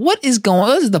 Like, what is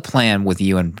the plan with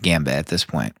you and Gambit at this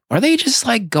point? Are they just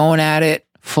like going at it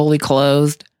fully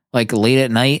clothed, like late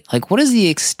at night? Like, what is the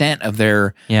extent of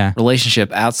their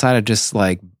relationship outside of just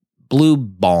like blue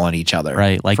balling each other?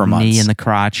 Right. Like for months? knee in the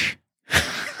crotch.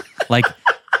 Like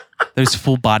those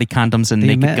full body condoms and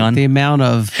Naked Gun. The amount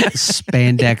of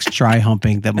spandex dry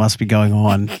humping that must be going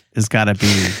on has got to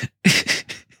be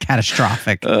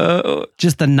catastrophic.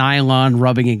 Just the nylon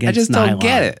rubbing against I just nylon. don't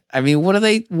get it. I mean, what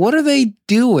are they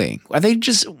doing? Are they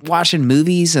just watching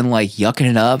movies and like yucking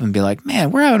it up and be like,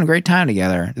 man, we're having a great time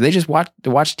together? Do they just watch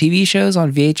TV shows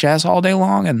on VHS all day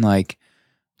long and like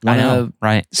want to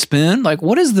right. spoon? Like,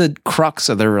 what is the crux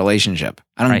of their relationship?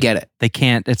 I don't get it. They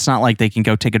can't. It's not like they can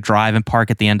go take a drive and park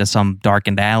at the end of some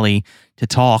darkened alley to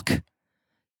talk.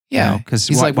 Yeah, because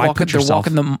he's like walking.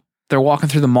 They're walking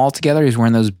through the mall together. He's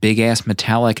wearing those big ass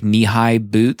metallic knee high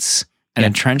boots and a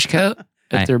trench coat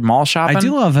at their mall shopping. I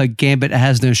do love how Gambit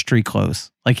has no street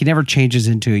clothes. Like he never changes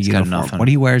into a uniform. What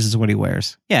he wears is what he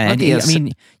wears. Yeah, and I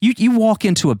mean, you walk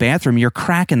into a bathroom, you're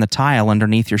cracking the tile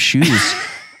underneath your shoes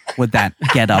with that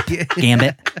get-up,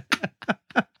 Gambit.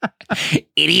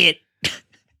 Idiot.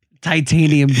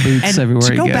 Titanium boots and everywhere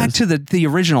to he go goes. back to the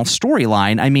original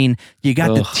storyline, I mean, you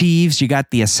got the thieves, you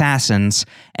got the assassins,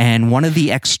 and one of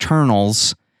the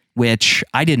externals, which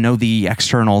I didn't know the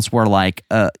externals were like,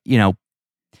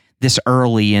 this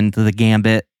early into the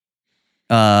Gambit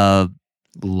lore,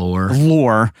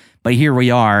 but here we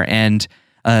are, and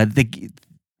Kandra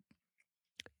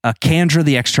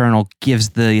the External gives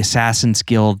the Assassin's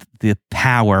Guild the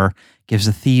power, gives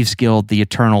the Thieves Guild the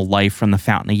eternal life from the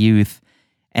Fountain of Youth.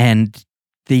 And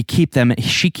she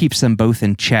keeps them both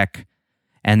in check,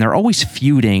 and they're always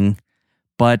feuding,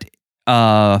 but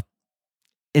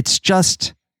it's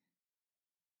just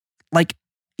like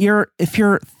if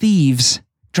you're thieves,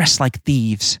 dress like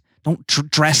thieves. Don't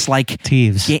dress like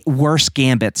thieves. Worse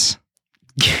Gambits.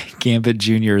 Gambit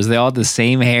Juniors. They all have the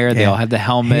same hair. They all have the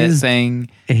helmet thing.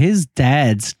 His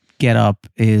dad's get up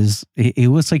is it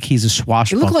looks like he's a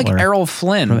swashbuckler. He looked like Errol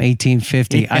Flynn from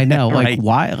 1850. I know, like right.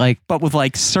 why? Like, but with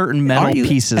like certain metal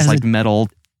pieces, like metal.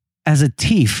 As a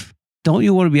thief, don't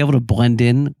you want to be able to blend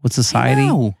in with society?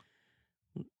 No.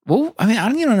 Well, I mean, I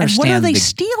don't even understand. And what are they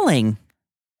stealing?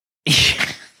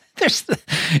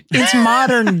 It's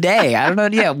modern day. I don't know.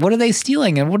 Yeah, what are they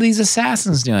stealing, and what are these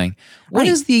assassins doing? What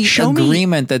is the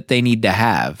agreement that they need to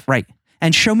have? Right,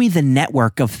 and show me the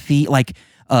network of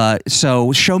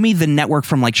So show me the network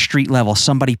from like street level.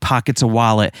 Somebody pockets a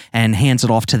wallet and hands it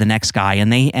off to the next guy,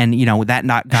 and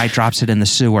that guy drops it in the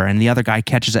sewer, and the other guy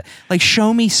catches it. Like,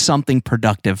 show me something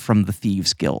productive from the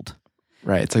Thieves Guild.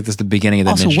 Right. It's like this is the beginning of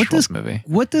the Also, Ninja what Turtles does movie.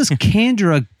 what does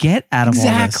Kandra get out of all this?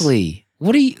 Exactly.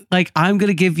 What do you Like, I'm going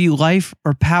to give you life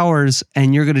or powers,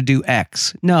 and you're going to do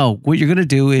X. No, what you're going to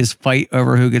do is fight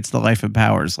over who gets the life and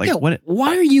powers. Like, Yeah, what?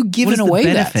 why are you what giving is the away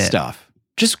that benefit? stuff?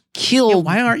 Just kill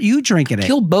Why aren't you drinking it?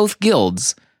 kill both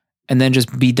guilds and then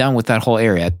just be done with that whole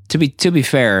area. To be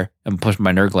fair, I'm pushing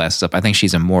my nerd glasses up. I think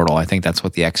she's immortal. I think that's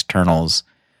what the Externals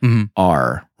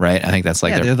are, right? I think that's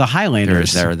like they're the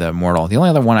Highlanders. they're the immortal. The only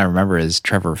other one I remember is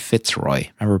Trevor Fitzroy.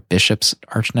 Remember Bishop's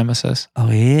arch nemesis? Oh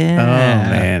yeah. Oh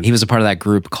man, He was a part of that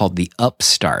group called the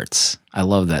Upstarts. I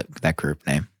love that group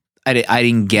name. I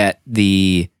didn't get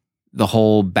the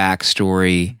whole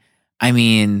backstory. I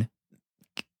mean,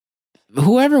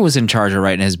 whoever was in charge of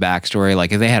writing his backstory,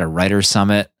 like if they had a writer's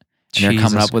summit and they're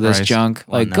coming Jesus up with this Christ. junk,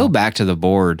 Well, like no. go back to the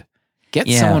board. Get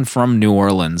Yeah. someone from New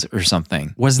Orleans or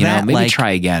something. Was You know, that, maybe like-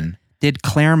 try again? Did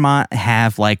Claremont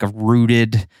have like a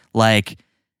rooted like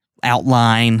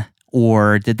outline,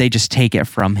 or did they just take it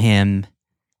from him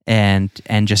and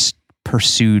just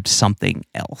pursued something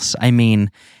else? I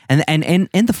mean, and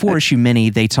in the 4-issue mini,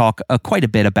 they talk quite a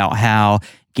bit about how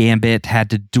Gambit had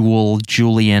to duel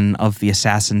Julian of the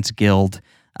Assassin's Guild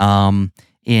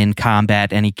in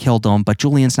combat, and he killed him. But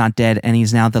Julian's not dead, and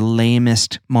he's now the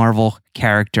lamest Marvel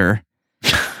character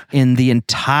in the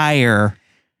entire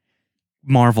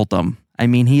Marveldom. I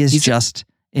mean, he is just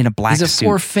in a black He's a suit.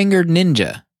 four-fingered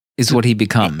ninja is what he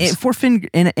becomes. Four-finger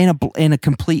in a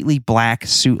completely black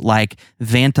suit, like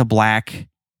Vanta Black.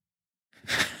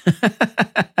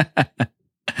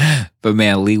 But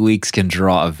man, Lee Weeks can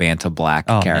draw a Vanta Black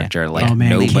Oh, man. character like Oh, man,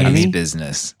 nobody's can he?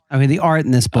 business. I mean, the art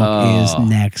in this book is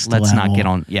next Let's level. not get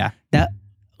on. Yeah. That.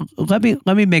 Let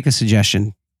me make a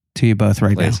suggestion to you both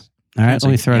right Please. now. All right, Please.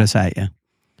 let me throw Yeah. this at you.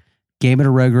 Gambit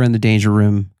and Rogue are in the danger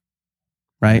room,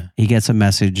 right? Yeah. He gets a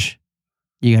message.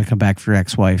 You got to come back for your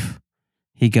ex-wife.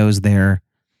 He goes there,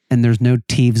 and there's no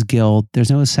Thieves Guild. There's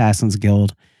no Assassins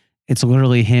Guild. It's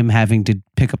literally him having to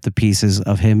pick up the pieces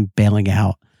of him bailing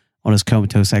out on his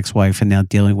comatose ex-wife and now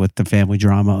dealing with the family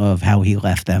drama of how he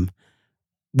left them.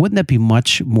 Wouldn't that be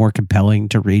much more compelling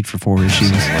to read for 4 issues?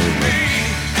 Standing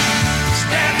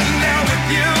there with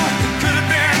you, could have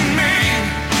been me.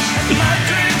 And my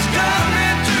dreams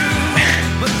coming true.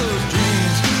 But those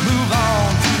dreams move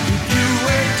on if you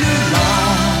wait too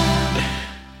long.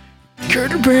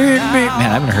 Man, I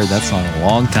haven't heard that song in a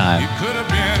long time. Could have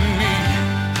been me.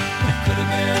 Could have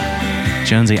been me.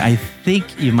 Jonesy, I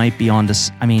think you might be on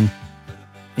this. I mean,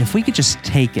 if we could just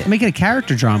take it. Make it a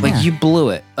character drama. Like you blew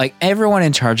it. Like everyone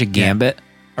in charge of Gambit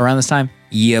around this time,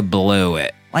 you blew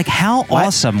it. Like how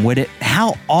awesome would the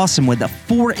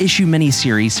 4-issue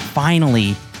miniseries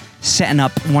finally setting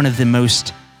up one of the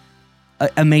most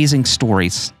amazing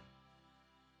stories?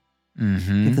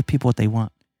 Mm-hmm. Give the people what they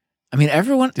want. I mean,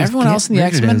 everyone Just else in the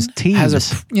get rid of X-Men those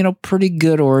has teams. a pretty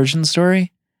good origin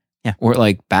story. Yeah. Or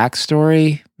like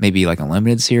backstory, maybe like a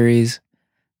limited series.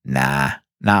 Nah,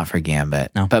 not for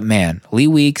Gambit. No. But man, Lee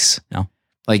Weeks. No.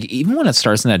 Like even when it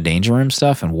starts in that Danger Room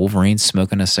stuff and Wolverine's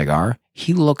smoking a cigar,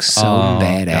 he looks so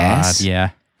badass. God, yeah.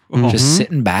 Just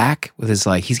sitting back with his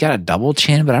he's got a double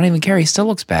chin, but I don't even care. He still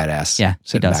looks badass. Yeah, he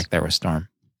sitting does. back there with Storm.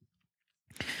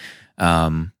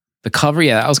 The cover,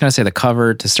 I was gonna say the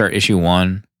cover to start issue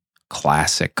 1,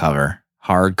 classic cover,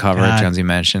 hard cover. God. Jonesy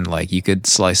mentioned you could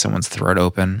slice someone's throat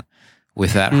open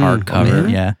with that Mm, hard cover.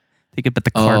 Yeah. Think about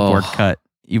the cardboard Oh. cut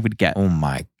you would get. Oh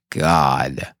my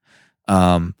god.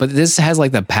 But this has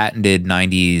the patented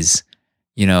 90s,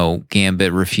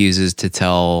 Gambit refuses to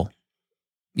tell,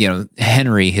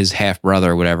 Henry, his half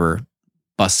brother or whatever,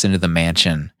 busts into the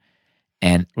mansion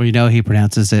and Well, he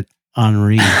pronounces it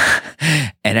Henri.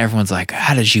 and everyone's like,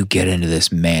 how did you get into this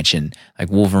mansion? Like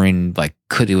Wolverine,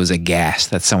 it was a gas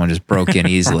that someone just broke in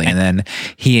easily. And then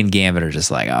he and Gambit are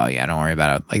just like, oh yeah, don't worry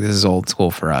about it. This is old school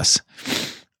for us.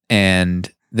 And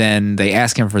then they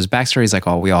ask him for his backstory. He's like,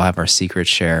 oh, we all have our secret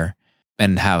share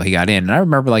and how he got in. And I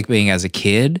remember being as a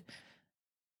kid,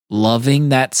 loving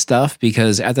that stuff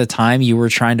because at the time you were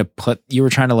trying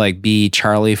to be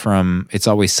Charlie from It's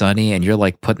Always Sunny, and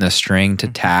you're putting a string to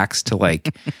Tax to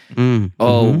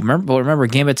remember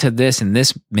Gambit said this in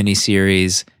this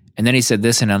miniseries, and then he said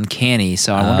this in Uncanny.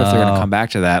 So I wonder if they're going to come back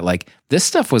to that. This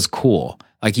stuff was cool.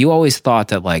 You always thought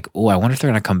that I wonder if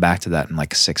they're going to come back to that in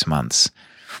 6 months.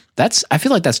 I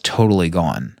feel like that's totally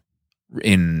gone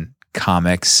in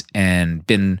comics and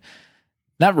been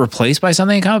not replaced by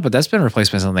something in comic, but that's been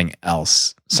replaced by something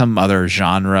else, some other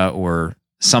genre or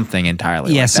something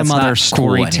entirely. Yeah, like, some that's other not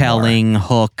cool anymore. storytelling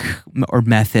hook or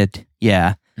method.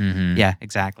 Yeah. Mhm. Yeah,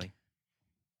 exactly.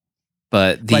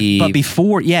 But But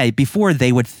before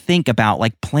they would think about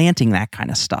like planting that kind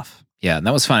of stuff. yeah,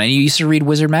 that was fun. And you used to read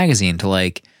Wizard magazine to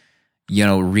like,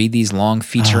 read these long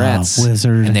featurettes,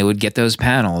 Wizard. and they would get those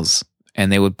panels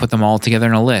and they would put them all together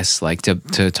in a list, like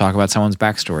to talk about someone's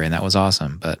backstory, and that was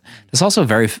awesome. But this also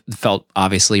felt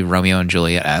obviously Romeo and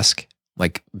Juliet-esque,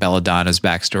 like Belladonna's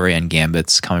backstory and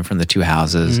Gambit's coming from the two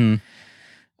houses.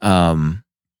 Mhm.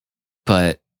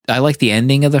 But I like the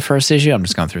ending of the first issue. I'm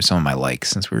just going through some of my likes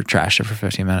since we were trashed it for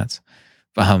 15 minutes.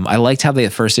 I liked how the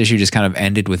first issue just kind of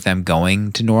ended with them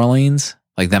going to New Orleans,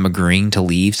 like them agreeing to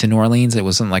leave to New Orleans. It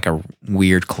wasn't like a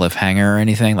weird cliffhanger or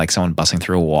anything, like someone busting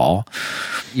through a wall.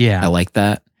 Yeah. I like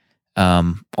that.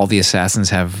 All the assassins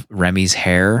have Remy's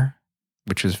hair,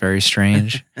 which was very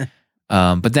strange.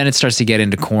 But then it starts to get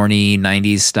into corny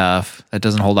 90s stuff that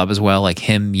doesn't hold up as well, like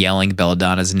him yelling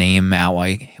Belladonna's name out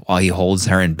while he holds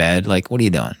her in bed. Like, what are you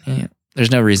doing?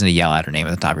 There's no reason to yell out her name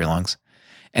at the top of your lungs.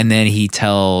 And then he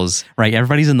tells... Right,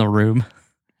 everybody's in the room.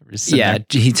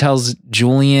 He tells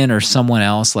Julian or someone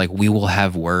else, like, we will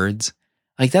have words.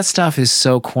 Like, that stuff is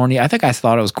so corny. I think I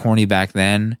thought it was corny back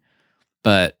then,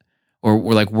 but... Or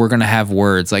we're like, we're going to have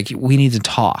words. Like, we need to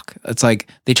talk. It's like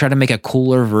they try to make a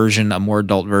cooler version, a more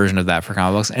adult version of that for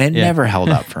comic books, and it never held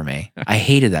up for me. I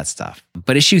hated that stuff.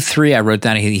 But issue 3, I wrote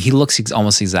down, he looks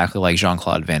almost exactly like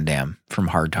Jean-Claude Van Damme from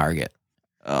Hard Target.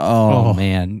 Oh,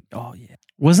 man. Oh, yeah.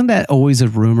 Wasn't that always a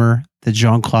rumor that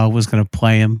Jean-Claude was going to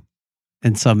play him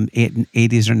in some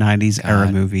 80s or 90s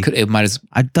era movie?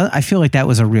 I feel like that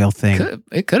was a real thing.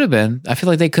 It could have been. I feel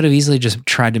like they could have easily just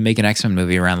tried to make an X-Men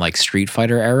movie around like Street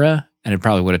Fighter era, and it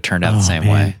probably would have turned out the same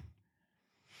way.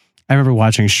 I remember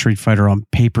watching Street Fighter on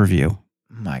pay-per-view.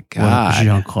 Oh my God.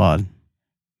 Jean-Claude.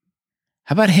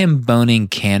 How about him boning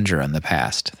Kandra in the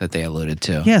past that they alluded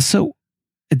to? Yeah, so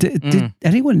did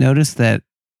anyone notice that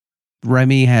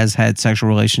Remy has had sexual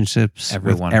relationships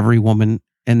with every woman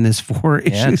in this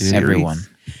 4-issue series? Everyone.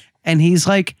 And he's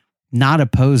like not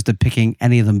opposed to picking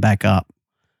any of them back up.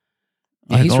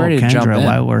 Yeah, he's ready to jump in.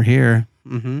 While we're here.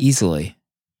 Easily.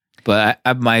 But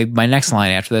my next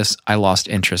line after this, I lost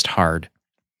interest hard.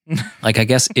 Like, I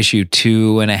guess issue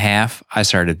 2.5, I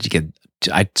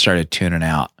started tuning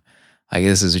out. Like,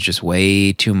 this is just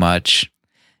way too much.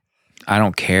 I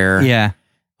don't care. Yeah.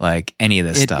 Like any of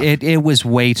this stuff. It was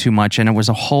way too much, and it was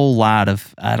a whole lot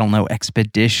of, I don't know,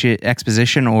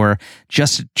 exposition or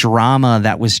just drama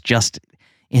that was just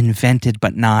invented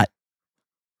but not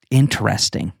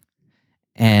interesting.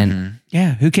 And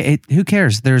yeah, who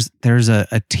cares? There's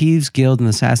a Thieves Guild and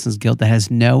Assassins Guild that has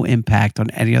no impact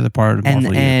on any other part of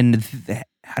Marvel. And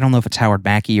I don't know if it's Howard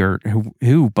Mackey or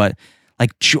who, but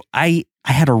like I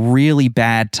had a really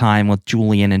bad time with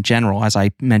Julian in general. As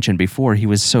I mentioned before, he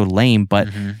was so lame, but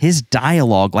his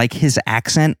dialogue, like his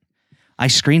accent, I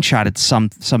screenshotted some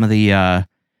of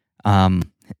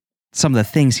the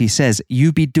things he says.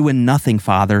 You be doing nothing,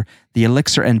 father. The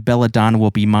elixir and Belladonna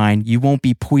will be mine. You won't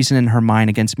be poisoning her mind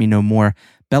against me no more.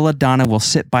 Belladonna will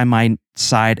sit by my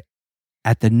side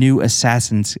at the new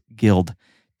Assassins Guild.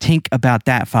 Think about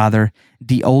that, father.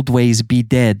 The old ways be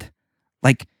dead.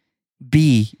 Like,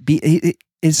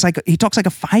 it's like he talks like a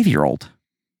 5-year-old.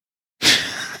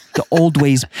 The old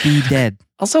ways be dead.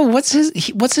 Also, what's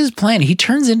his plan? He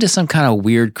turns into some kind of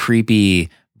weird, creepy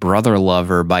brother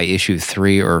lover by issue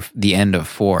 3 or the end of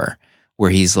 4,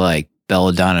 where he's like,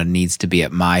 Belladonna needs to be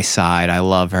at my side. I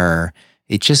love her.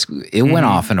 It went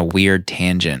off in a weird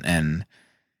tangent. And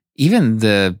even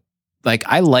to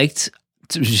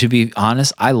be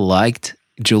honest, I liked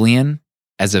Julian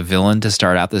as a villain to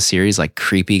start out the series, like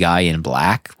creepy guy in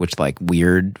black with like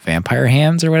weird vampire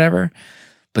hands or whatever.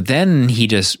 But then he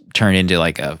just turned into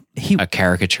like a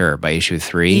caricature by issue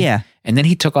 3. Yeah. And then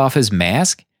he took off his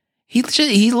mask.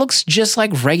 He looks just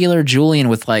like regular Julian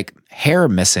with like hair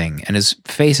missing, and his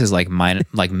face is like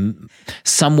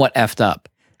somewhat effed up.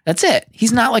 That's it.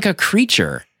 He's not like a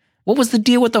creature. What was the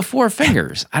deal with the 4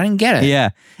 fingers? I didn't get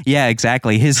it. Yeah,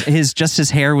 exactly. His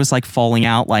hair was like falling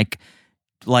out, like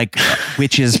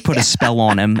witches put a spell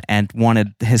on him and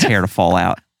wanted his hair to fall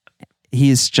out.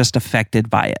 He's just affected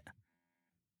by it.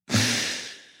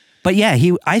 But yeah,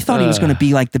 I thought he was going to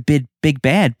be like the big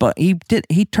bad, but he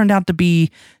turned out to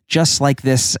be just like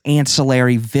this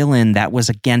ancillary villain that was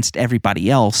against everybody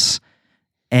else.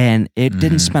 And it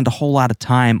didn't spend a whole lot of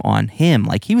time on him.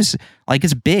 Like, he was like,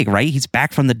 it's big, right? He's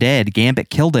back from the dead. Gambit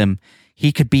killed him.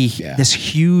 He could be this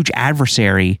huge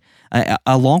adversary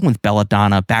along with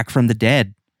Belladonna back from the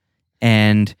dead.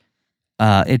 And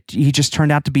he just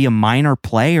turned out to be a minor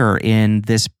player in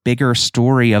this bigger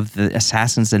story of the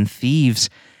assassins and thieves.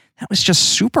 That was just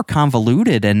super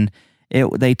convoluted, and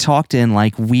they talked in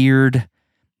like weird.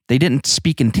 They didn't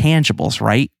speak in tangibles,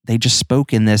 right? They just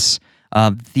spoke in this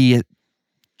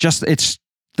it's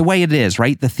the way it is,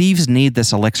 right? The thieves need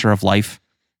this elixir of life.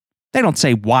 They don't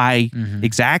say why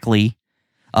exactly.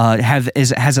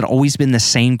 Has it always been the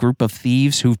same group of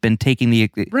thieves who've been taking the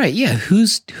Right, yeah.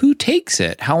 Who takes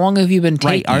it? How long have you been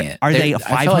taking it? Are they I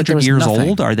felt like 500 there was years nothing.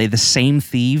 old? Are they the same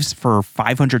thieves for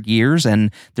 500 years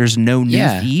and there's no new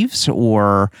thieves?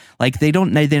 Or like they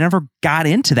never got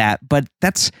into that, but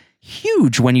that's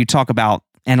huge when you talk about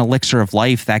an elixir of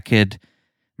life that could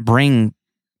bring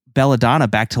Belladonna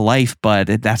back to life,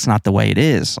 but that's not the way it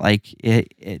is. Like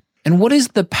it And what is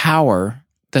the power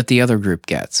that the other group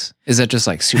gets? Is that just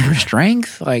like super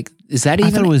strength? Like, is that I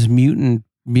even? thought it was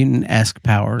mutant-esque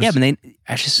powers. yeah, but they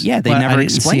But never I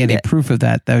didn't see explained any it. proof of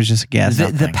that. That was just a guess.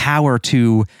 The power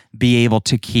to be able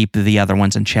to keep the other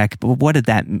ones in check. But what did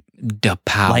that the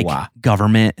power, like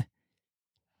government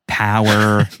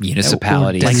power,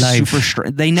 municipalities. like Life. super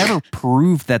strength? They never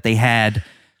proved that they had,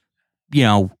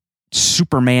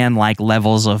 Superman like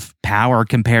levels of power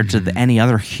compared to any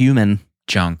other human.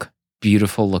 Junk,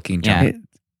 beautiful looking Yeah. junk.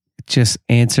 It just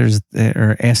answers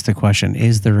or asks the question: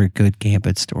 is there a good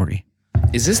Gambit story?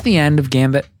 Is this the end of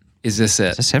Gambit? Is this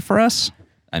it? Is this it for us?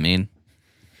 I mean,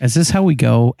 Is this how we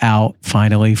go out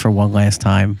finally for one last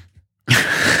time?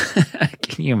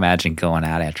 Can you imagine going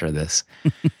out after this?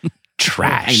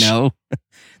 Trash. I know.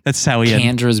 That's how we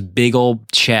end. Kandra's big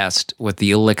old chest with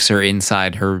the elixir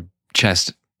inside her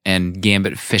chest and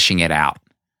Gambit fishing it out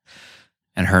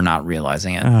and her not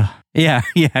realizing it. Yeah,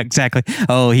 exactly.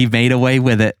 Oh, he made away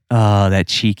with it. Oh, that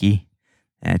cheeky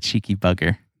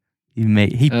bugger. He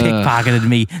pickpocketed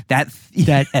me. That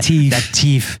teeth. that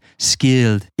teeth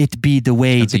skilled. It be the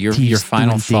way. So the your thieves final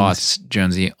doing things. thoughts,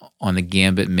 Jonesy, on the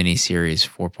Gambit miniseries,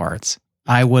 4 parts.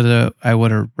 I would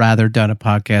have rather done a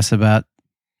podcast about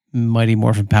Mighty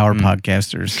Morphin Power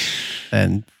podcasters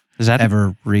than Is that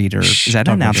ever read or Is that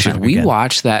talk an about announcement? Should it we again.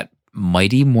 watch that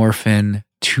Mighty Morphin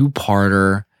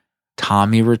 2-parter?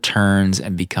 Tommy returns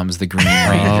and becomes the Green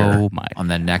Ranger Oh my! on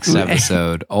the next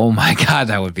episode. Oh my God,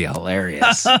 that would be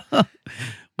hilarious.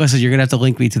 Listen, you're gonna have to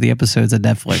link me to the episodes of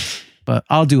Netflix, but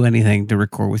I'll do anything to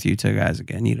record with you two guys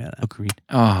again. You know that. Agreed.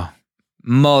 Oh,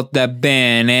 molto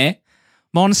bene.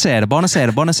 Buonasera.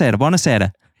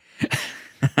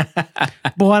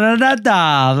 Buona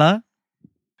Natale.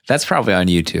 That's probably on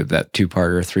YouTube, that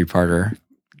 2-parter, 3-parter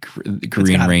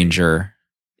Green gotta be. Ranger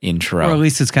intro. Or at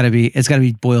least it's gotta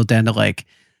be boiled down to like,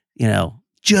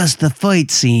 just the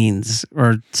fight scenes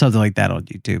or something like that on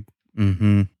YouTube.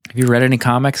 Mm-hmm. Have you read any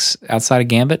comics outside of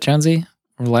Gambit, Jonesy?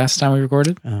 Or last time we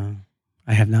recorded?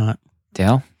 I have not.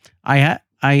 Dale? I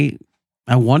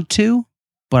want to,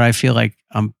 but I feel like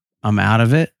I'm out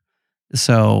of it,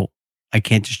 so I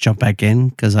can't just jump back in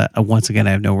because I once again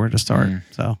I have nowhere to start.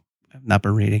 So I've not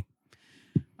been reading.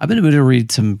 I've been able to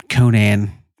read some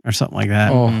Conan or something like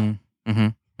that.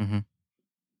 Mm-hmm.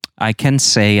 I can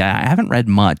say I haven't read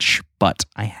much, but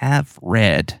I have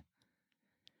read.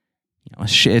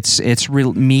 It's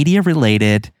real media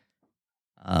related.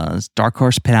 Dark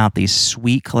Horse put out these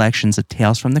sweet collections of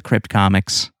Tales from the Crypt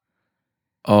comics.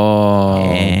 Oh,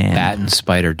 And-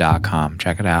 batandspider.com.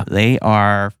 Check it out. They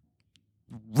are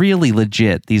really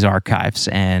legit, these archives.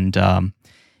 And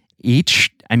it's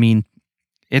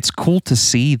cool to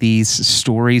see these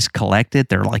stories collected.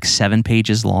 They're like 7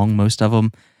 pages long, most of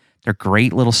them. They're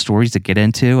great little stories to get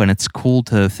into. And it's cool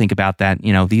to think about that.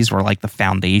 These were like the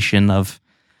foundation of,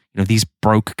 these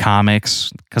broke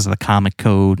comics because of the comic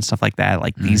code and stuff like that.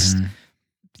 Like these,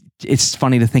 it's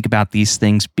funny to think about these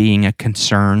things being a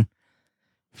concern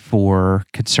for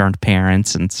concerned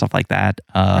parents and stuff like that.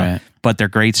 Right. But they're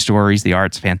great stories. The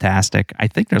art's fantastic. I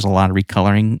think there's a lot of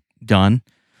recoloring done.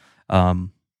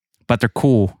 But they're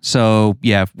cool. So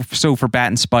yeah. So for Bat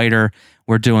and Spider,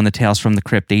 we're doing the Tales from the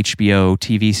Crypt HBO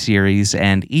TV series,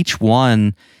 and each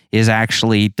one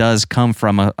does come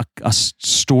from a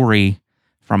story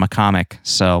from a comic.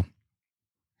 So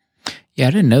Yeah,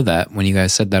 I didn't know that when you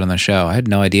guys said that on the show. I had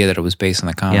no idea that it was based on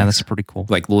the comics. yeah, that's pretty cool.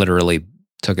 like literally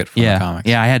took it from the comics.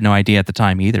 Yeah, I had no idea at the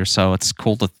time either. So it's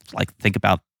cool to like think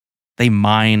about. They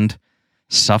mined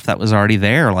stuff that was already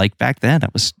there. Like back then,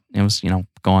 it was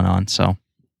going on. So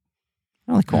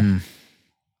really cool.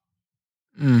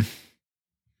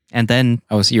 And then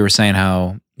You were saying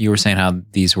how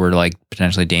these were like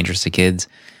potentially dangerous to kids.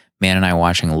 Man and I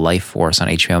watching Life Force on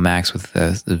HBO Max with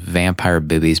the vampire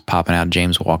boobies popping out.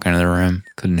 James walking into the room,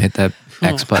 couldn't hit that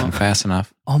X button fast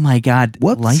enough. oh my God,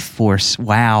 Whoops. Life Force!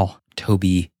 Wow,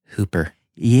 Toby Hooper.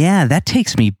 Yeah, that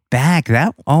takes me back.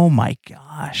 Oh my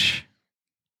gosh.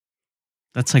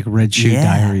 That's like Red Shoe Yeah.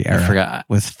 Diary era. I forgot.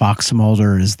 With Fox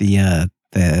Mulder as the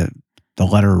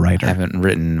letter writer. I haven't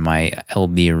written my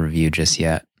LB review just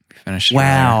yet. We finished it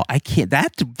Wow, earlier. I can't.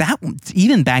 That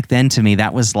even back then to me,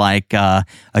 that was like a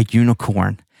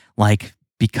unicorn. Like,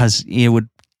 because it would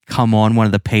come on one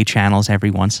of the pay channels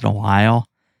every once in a while.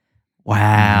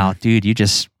 Wow, dude, I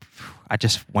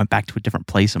just went back to a different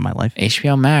place in my life.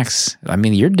 HBO Max. I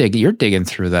mean, you're digging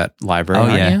through that library, Oh,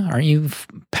 aren't yeah. you? Aren't you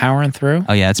powering through?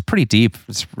 Oh yeah, it's pretty deep.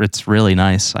 It's really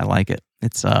nice. I like it.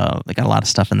 It's they got a lot of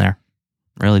stuff in there.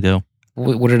 Really do.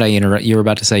 What did I interrupt? You were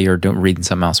about to say you were reading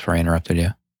something else before I interrupted you.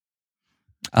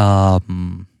 No,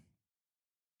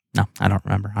 I don't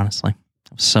remember, honestly.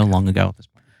 It was so long ago at this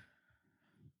point.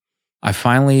 I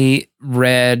finally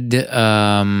read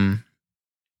from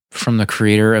the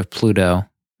creator of Pluto.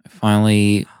 I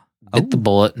finally bit the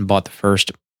bullet and bought the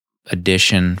first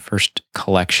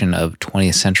collection of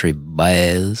 20th Century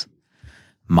Buzz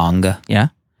manga. Yeah.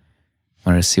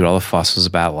 Wanted to see what all the fuss was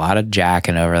about. A lot of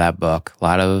jacking over that book. A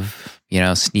lot of,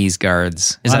 sneeze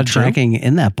guards. Is a lot that of true? tracking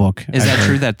in that book. Is I've that heard.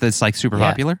 true that that's like super Yeah.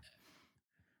 popular?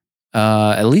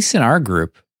 At least in our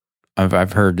group,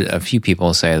 I've heard a few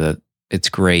people say that it's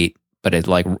great, but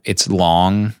it's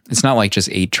long. It's not like just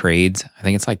 8 trades. I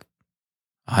think it's like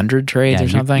 100 trades Yeah, or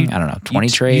something. I don't know, 20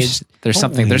 trades. There's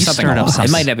something. There's you something. stirred up It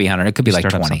something. might not be 100. It could be like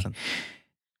Stirred up 20. something.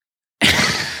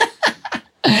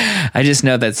 I just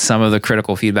know that some of the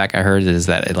critical feedback I heard is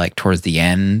that it, like towards the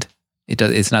end,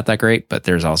 it's not that great, but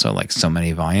there's also like so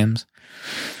many volumes.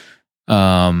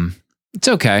 It's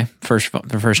okay.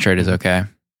 The first trade is okay.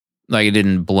 Like it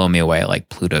didn't blow me away like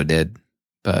Pluto did,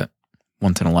 but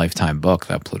once in a lifetime book,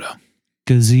 that Pluto.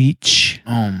 Gazich.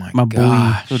 Oh my My boy.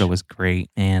 gosh. Pluto was great,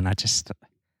 and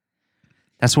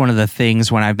that's one of the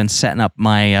things when I've been setting up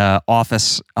my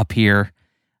office up here.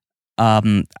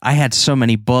 I had so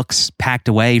many books packed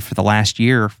away for the last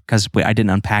year because I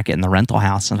didn't unpack it in the rental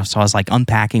house, and so I was like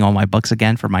unpacking all my books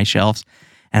again for my shelves,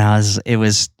 and it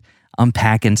was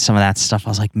unpacking some of that stuff. I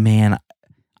was like, man,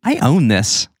 I own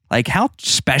this. Like, how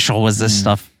special was this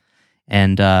stuff?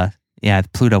 And yeah,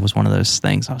 Pluto was one of those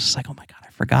things. I was just like, oh my God, I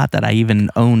forgot that I even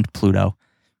owned Pluto,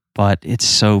 but it's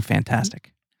so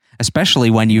fantastic.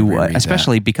 Especially when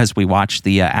especially because we watched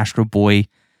the Astro Boy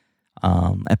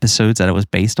episodes that it was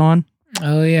based on.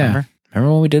 Oh yeah.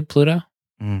 Remember when we did Pluto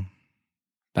Mm.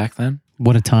 back then?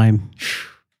 What a time.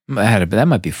 That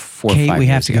might be 4 or 5 Kate, years we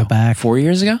have to ago. go back. 4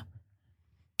 years ago?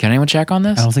 Can anyone check on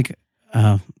this? I don't think.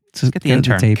 Just get the go to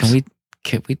intern. tapes.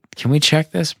 Can we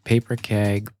check this Paper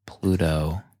Keg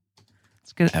Pluto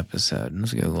Let's get it. episode?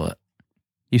 Let's Google it.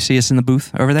 You see us in the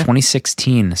booth over there?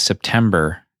 2016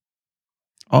 September.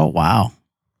 Oh wow.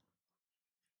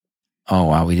 Oh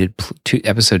wow, we did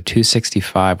episode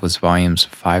 265 was volumes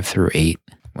 5 through 8.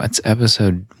 What's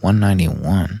episode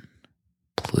 191?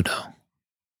 Pluto.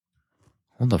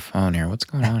 Hold the phone here. What's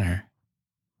going on here?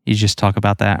 You just talk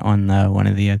about that on one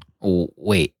of the. Oh,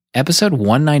 wait, episode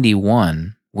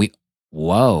 191.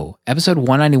 Episode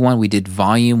 191. We did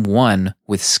volume 1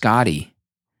 with Scotty.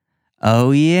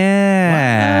 Oh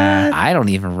yeah, I don't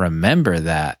even remember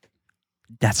that.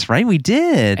 that's right. We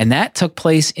did. And that took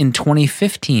place in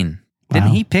 2015. Didn't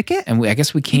Wow. he pick it? And I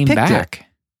guess we came picked it. back.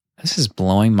 This is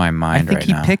blowing my I mind think right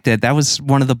he now. picked it. That was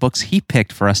one of the books he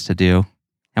picked for us to do,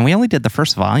 and we only did the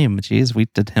first volume. Jeez, we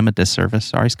did him a disservice.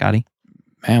 Sorry, Scotty.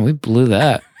 Man, we blew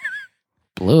that.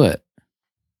 Blew it.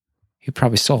 He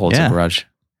probably still holds Yeah. a grudge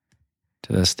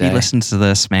to this day. He listens to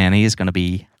this, man. He is going to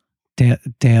be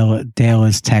Dale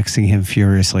is texting him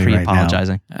furiously right now.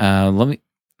 pre-apologizing.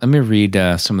 Let me read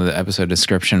some of the episode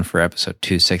description for episode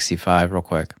 265 real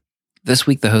quick. This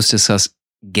week, the host discussed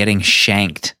getting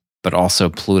shanked, but also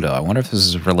Pluto. I wonder if this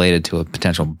is related to a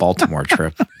potential Baltimore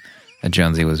trip that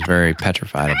Jonesy was very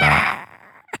petrified about.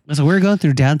 So we're going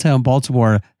through downtown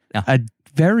Baltimore, Yeah. a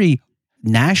very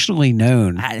nationally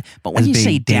known. But when As you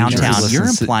say being dangerous. downtown, you're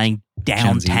Listens to implying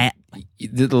downtown.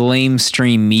 The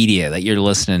lamestream media that you're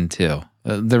listening to.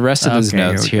 The rest of those Okay,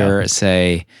 notes here we go. here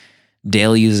say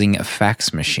Dale using a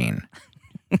fax machine.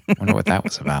 Wonder what that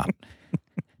was about.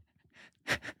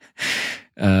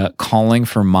 Calling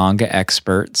for manga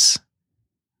experts,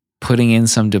 putting in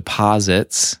some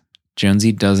deposits.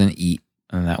 Jonesy doesn't eat,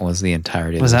 and that was the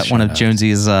entirety. Was of the that one show of notes.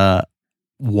 Jonesy's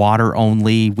water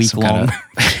only week Some long?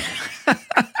 kind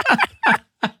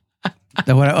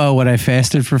What I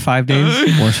fasted for 5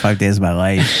 days? Worst 5 days of my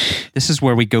life. This is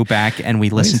where we go back and we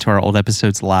listen to our old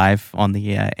episodes live on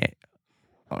the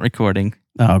recording.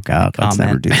 Oh God, let's Comment.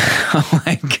 never do that. Oh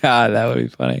my God, that would be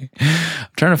funny. I'm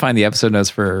trying to find the episode notes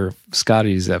for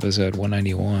Scotty's episode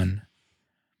 191.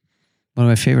 One of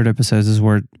my favorite episodes is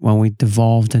when we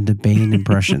devolved into Bane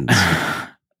impressions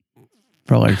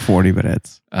for like 40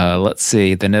 minutes. Let's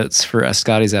see. The notes for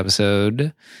Scotty's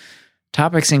episode.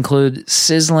 Topics include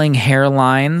sizzling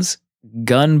hairlines,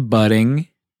 gun butting,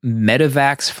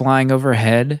 medevacs flying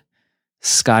overhead,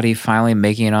 Scotty finally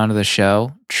making it onto the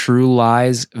show, True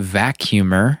Lies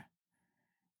vacuumer,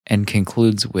 and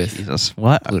concludes with Jesus,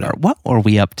 what Pluto. what are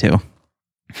we up to?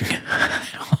 I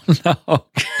don't know.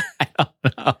 I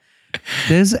don't know.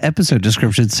 This episode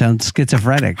description sounds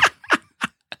schizophrenic.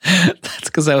 That's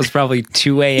because I was probably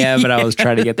 2 a.m. and I was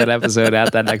trying to get that episode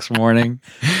out that next morning.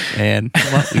 And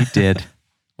what we did,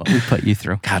 what we put you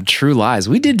through. God, True Lies.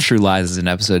 We did True Lies as an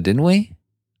episode, didn't we?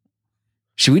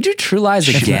 Should we do True Lies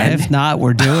again? If not,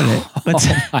 we're doing it.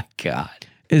 Oh my God.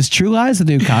 Is True Lies the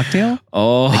new cocktail?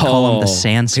 Oh, They call him the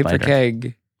sand paper spider.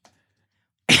 keg.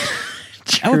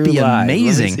 That would be True Lies. Let me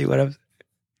amazing. see what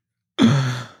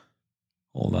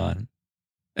Hold on.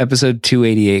 Episode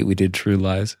 288, we did True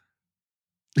Lies.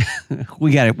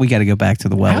 We got to go back to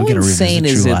the well. How we got to revisit insane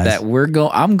True is it Lies.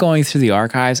 that I'm going through the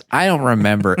archives? I don't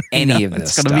remember any of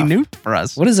this It's going to be stuff. new for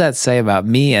us. What does that say about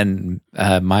me and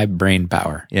my brain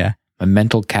power? Yeah. My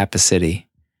mental capacity.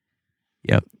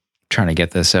 Yep. Trying to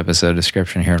get this episode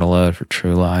description here to load for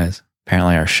True Lies.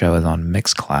 Apparently our show is on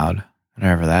Mixcloud,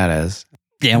 whatever that is.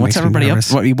 Yeah, It what's makes me everybody up?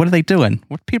 nervous. What are they doing?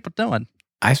 What are people doing?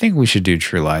 I think we should do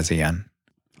True Lies again.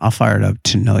 I'll fire it up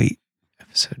tonight.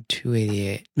 Episode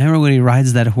 288. Remember when he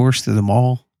rides that horse through the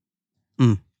mall?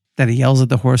 That he yells at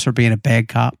the horse for being a bad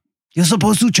cop? You're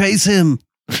supposed to chase him.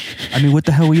 I mean, what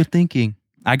the hell were you thinking?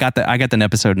 I got the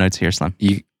episode notes here, Slim.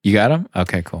 You got them?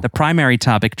 Okay, cool. The primary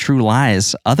topic, True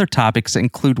Lies. Other topics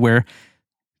include where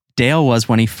Dale was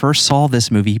when he first saw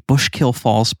this movie, Bushkill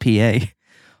Falls, PA.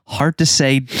 Hard to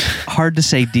say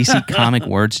DC comic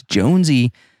words. Jones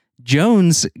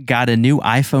got a new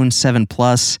iPhone 7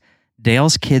 Plus.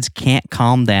 Dale's kids can't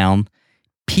calm down.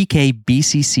 PK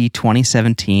BCC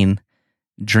 2017.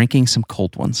 Drinking some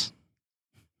cold ones.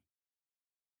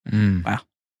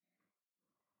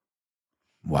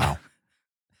 Wow.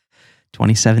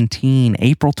 2017,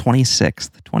 April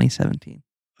 26th, 2017.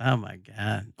 Oh my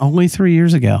God. Only 3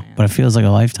 years ago, but it feels like a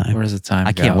lifetime. Where does the time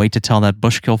I can't wait to tell that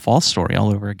Bushkill Falls story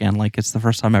all over again. Like it's the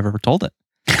first time I've ever told it.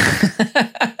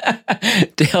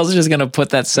 Dale's just going to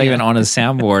put that segment on his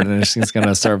soundboard and it's just going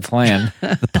to start playing.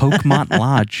 The Pokemon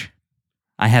Lodge.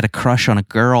 I had a crush on a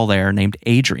girl there named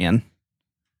Adrian.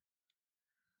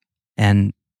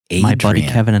 And my buddy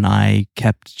Adrian. Kevin and I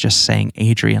kept just saying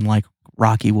Adrian like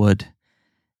Rocky would.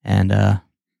 And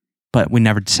but we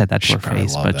never said that to She her probably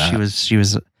face. loved But that. she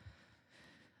was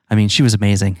I mean, she was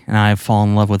amazing. And I fallen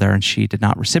in love with her and she did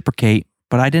not reciprocate.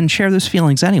 But I didn't share those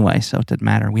feelings anyway, so it didn't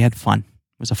matter. We had fun.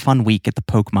 It was a fun week at the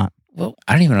Pokemon. Well,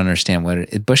 I don't even understand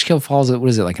Bushkill Falls. What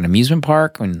is it, like an amusement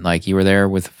park? When like you were there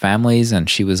with families and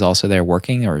she was also there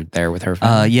working or there with her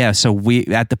family? Yeah, so we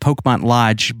at the Pokemon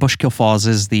Lodge, Bushkill Falls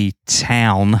is the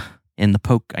town in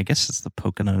the I guess it's the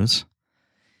Poconos.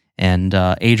 And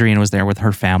Adrian was there with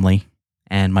her family,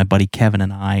 and my buddy Kevin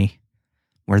and I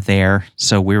were there.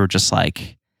 So we were just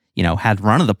like, had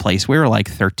run of the place. We were like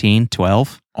 13,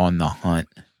 12. On the hunt.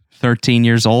 13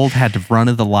 years old, had to run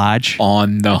of the lodge.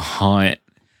 On the hunt.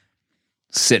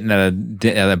 Sitting at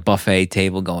a buffet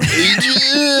table going,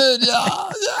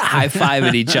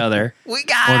 high-fiving each other.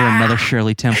 Order another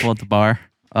Shirley Temple at the bar.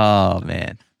 Oh,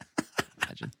 man.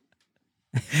 Imagine.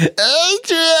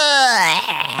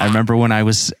 I remember when I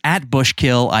was at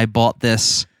Bushkill, I bought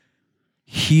this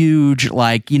huge,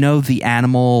 the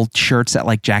animal shirts that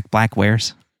like Jack Black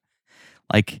wears.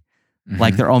 Like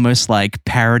they're almost like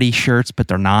parody shirts, but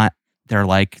they're not. They're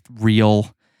like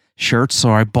real shirts.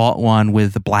 So I bought one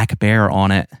with the black bear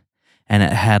on it, and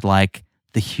it had like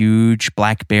the huge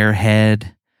black bear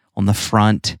head on the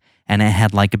front, and it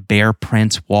had like a bear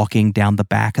prints walking down the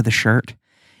back of the shirt.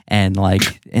 And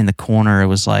like in the corner, it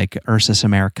was like Ursus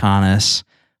Americanus,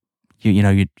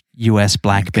 U.S.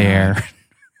 black bear.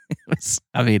 It was,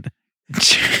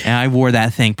 and I wore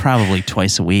that thing probably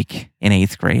twice a week in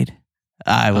 8th grade.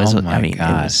 I was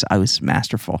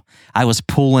masterful. I was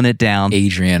pulling it down.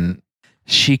 Adrian.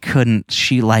 She couldn't,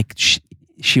 she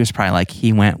was probably like,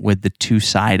 he went with the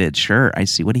 2-sided shirt. I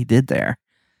see what he did there.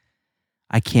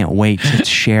 I can't wait to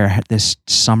share this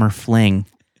summer fling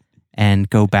and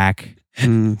go back.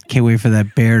 Can't wait for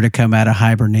that bear to come out of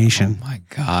hibernation. Oh my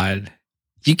God.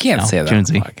 You can't say that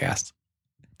Jonesy. on the podcast.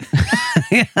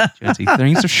 Jonesy,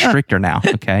 things are stricter now,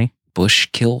 okay?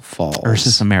 Bushkill Falls.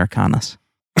 Ursus Americanus.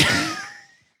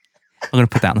 I'm going to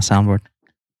put that on the soundboard.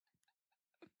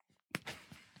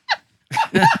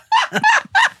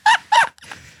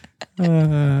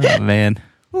 Man.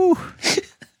 Whew.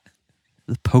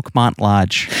 The Pokemon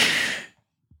Lodge.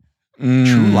 Mm.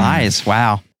 True Lies.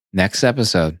 Wow. Next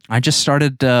episode. I just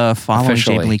started following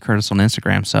Officially. Jamie Lee Curtis on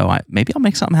Instagram, so maybe I'll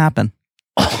make something happen.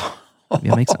 Maybe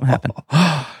I'll make something happen.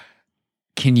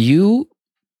 Can you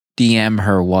DM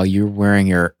her while you're wearing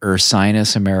your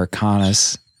Ursinus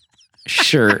Americanus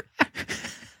shirt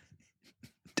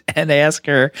and ask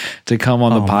her to come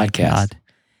on the my podcast? God.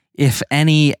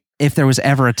 If there was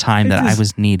ever a time that I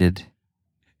was needed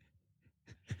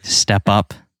to step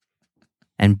up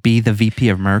and be the VP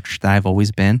of merch that I've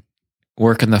always been.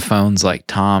 Working the phones like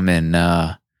Tom in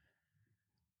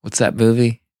what's that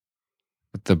movie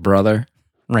with the brother?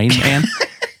 Rain Man.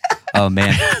 Oh,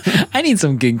 man. I need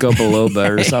some ginkgo biloba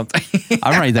or something.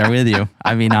 I'm right there with you.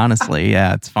 I mean, honestly,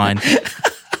 yeah, it's fine.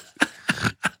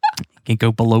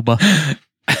 Ginkgo biloba.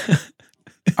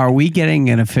 Are we getting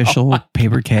an official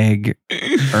Paper Keg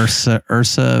Ursa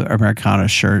Americana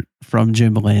shirt from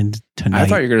Jim Lind tonight? I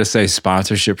thought you were going to say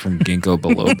sponsorship from ginkgo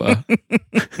biloba.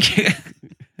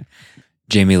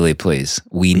 Jamie Lee, please.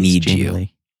 We need Jamie you.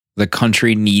 Lee. The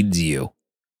country needs you.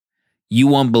 You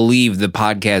won't believe the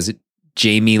podcast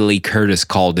Jamie Lee Curtis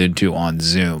called into on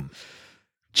Zoom.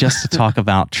 Just to talk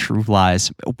about True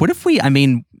Lies. What if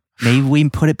maybe we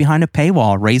put it behind a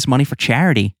paywall, raise money for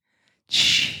charity.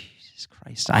 Jesus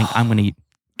Christ. I'm going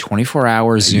to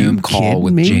 24-hour Zoom you call kidding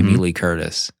with me? Jamie Lee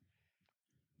Curtis.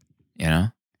 You know?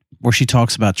 where she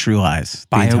talks about True Lies. the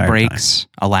bio entire breaks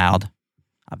allowed,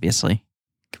 obviously.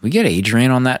 Can we get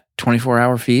Adrian on that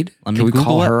 24-hour feed? Let me Can we Google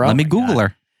call her. her up? Let me Google her.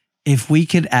 time. If we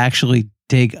could actually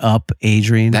dig up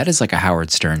Adrian, That is like a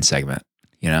Howard Stern segment,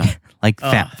 you know? Like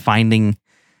finding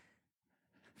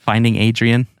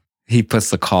Adrian. He puts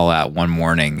the call out one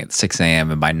morning at 6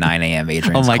 a.m. and by 9 a.m.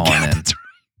 Adrian's Oh my calling God. in.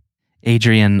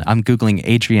 Adrian, I'm Googling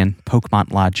Adrian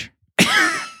Pokemon Lodge.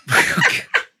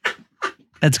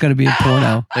 that's going to be a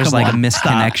porno. There's Come like on, a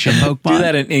stop. misconnection. The Pokemon. Do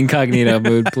that in incognito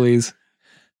mood, please.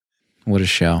 What a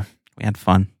show. We had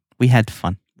fun.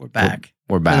 We're back.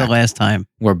 We're For the back. last time.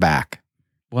 We're back.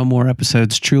 One more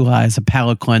episode's True Lies, a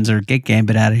palate cleanser. Get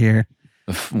Gambit out of here.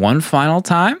 One final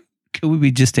time? Could we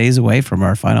be just days away from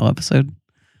our final episode?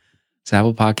 Does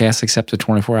Apple Podcasts accept a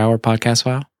 24-hour podcast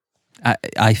file?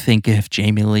 I think if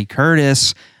Jamie Lee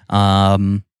Curtis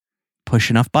push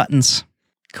enough buttons.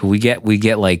 Could we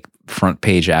get like front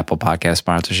page Apple Podcast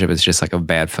sponsorship? It's just like a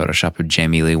bad Photoshop of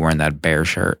Jamie Lee wearing that bear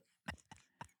shirt.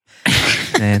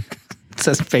 Man, It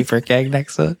says paper keg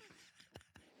next to it.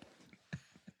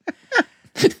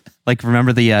 like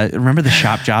remember the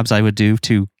shop jobs I would do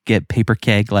to get Paper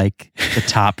Keg like the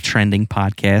top trending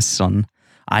podcasts on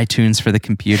iTunes for the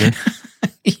computer.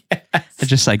 I'd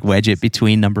just like wedge it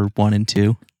between number 1 and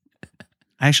 2.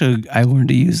 Actually, I learned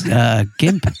to use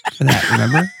GIMP for that,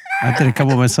 remember? I did a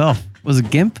couple myself. Was it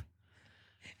GIMP?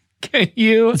 Can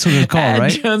you? That's what it's called, add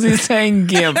right? Jonesy saying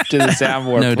GIMP to the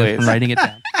soundboard, No, please. I'm writing it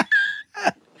down.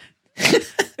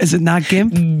 Is it not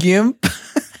GIMP? GIMP.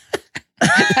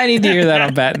 I need to hear that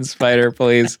on Bat and Spider,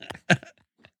 please.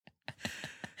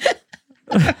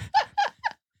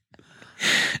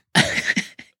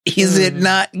 Is it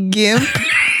not GIMP?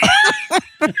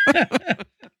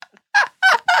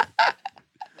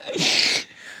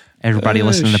 Everybody Oh,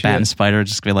 listening to Bat shit. and Spider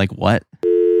just be like, what?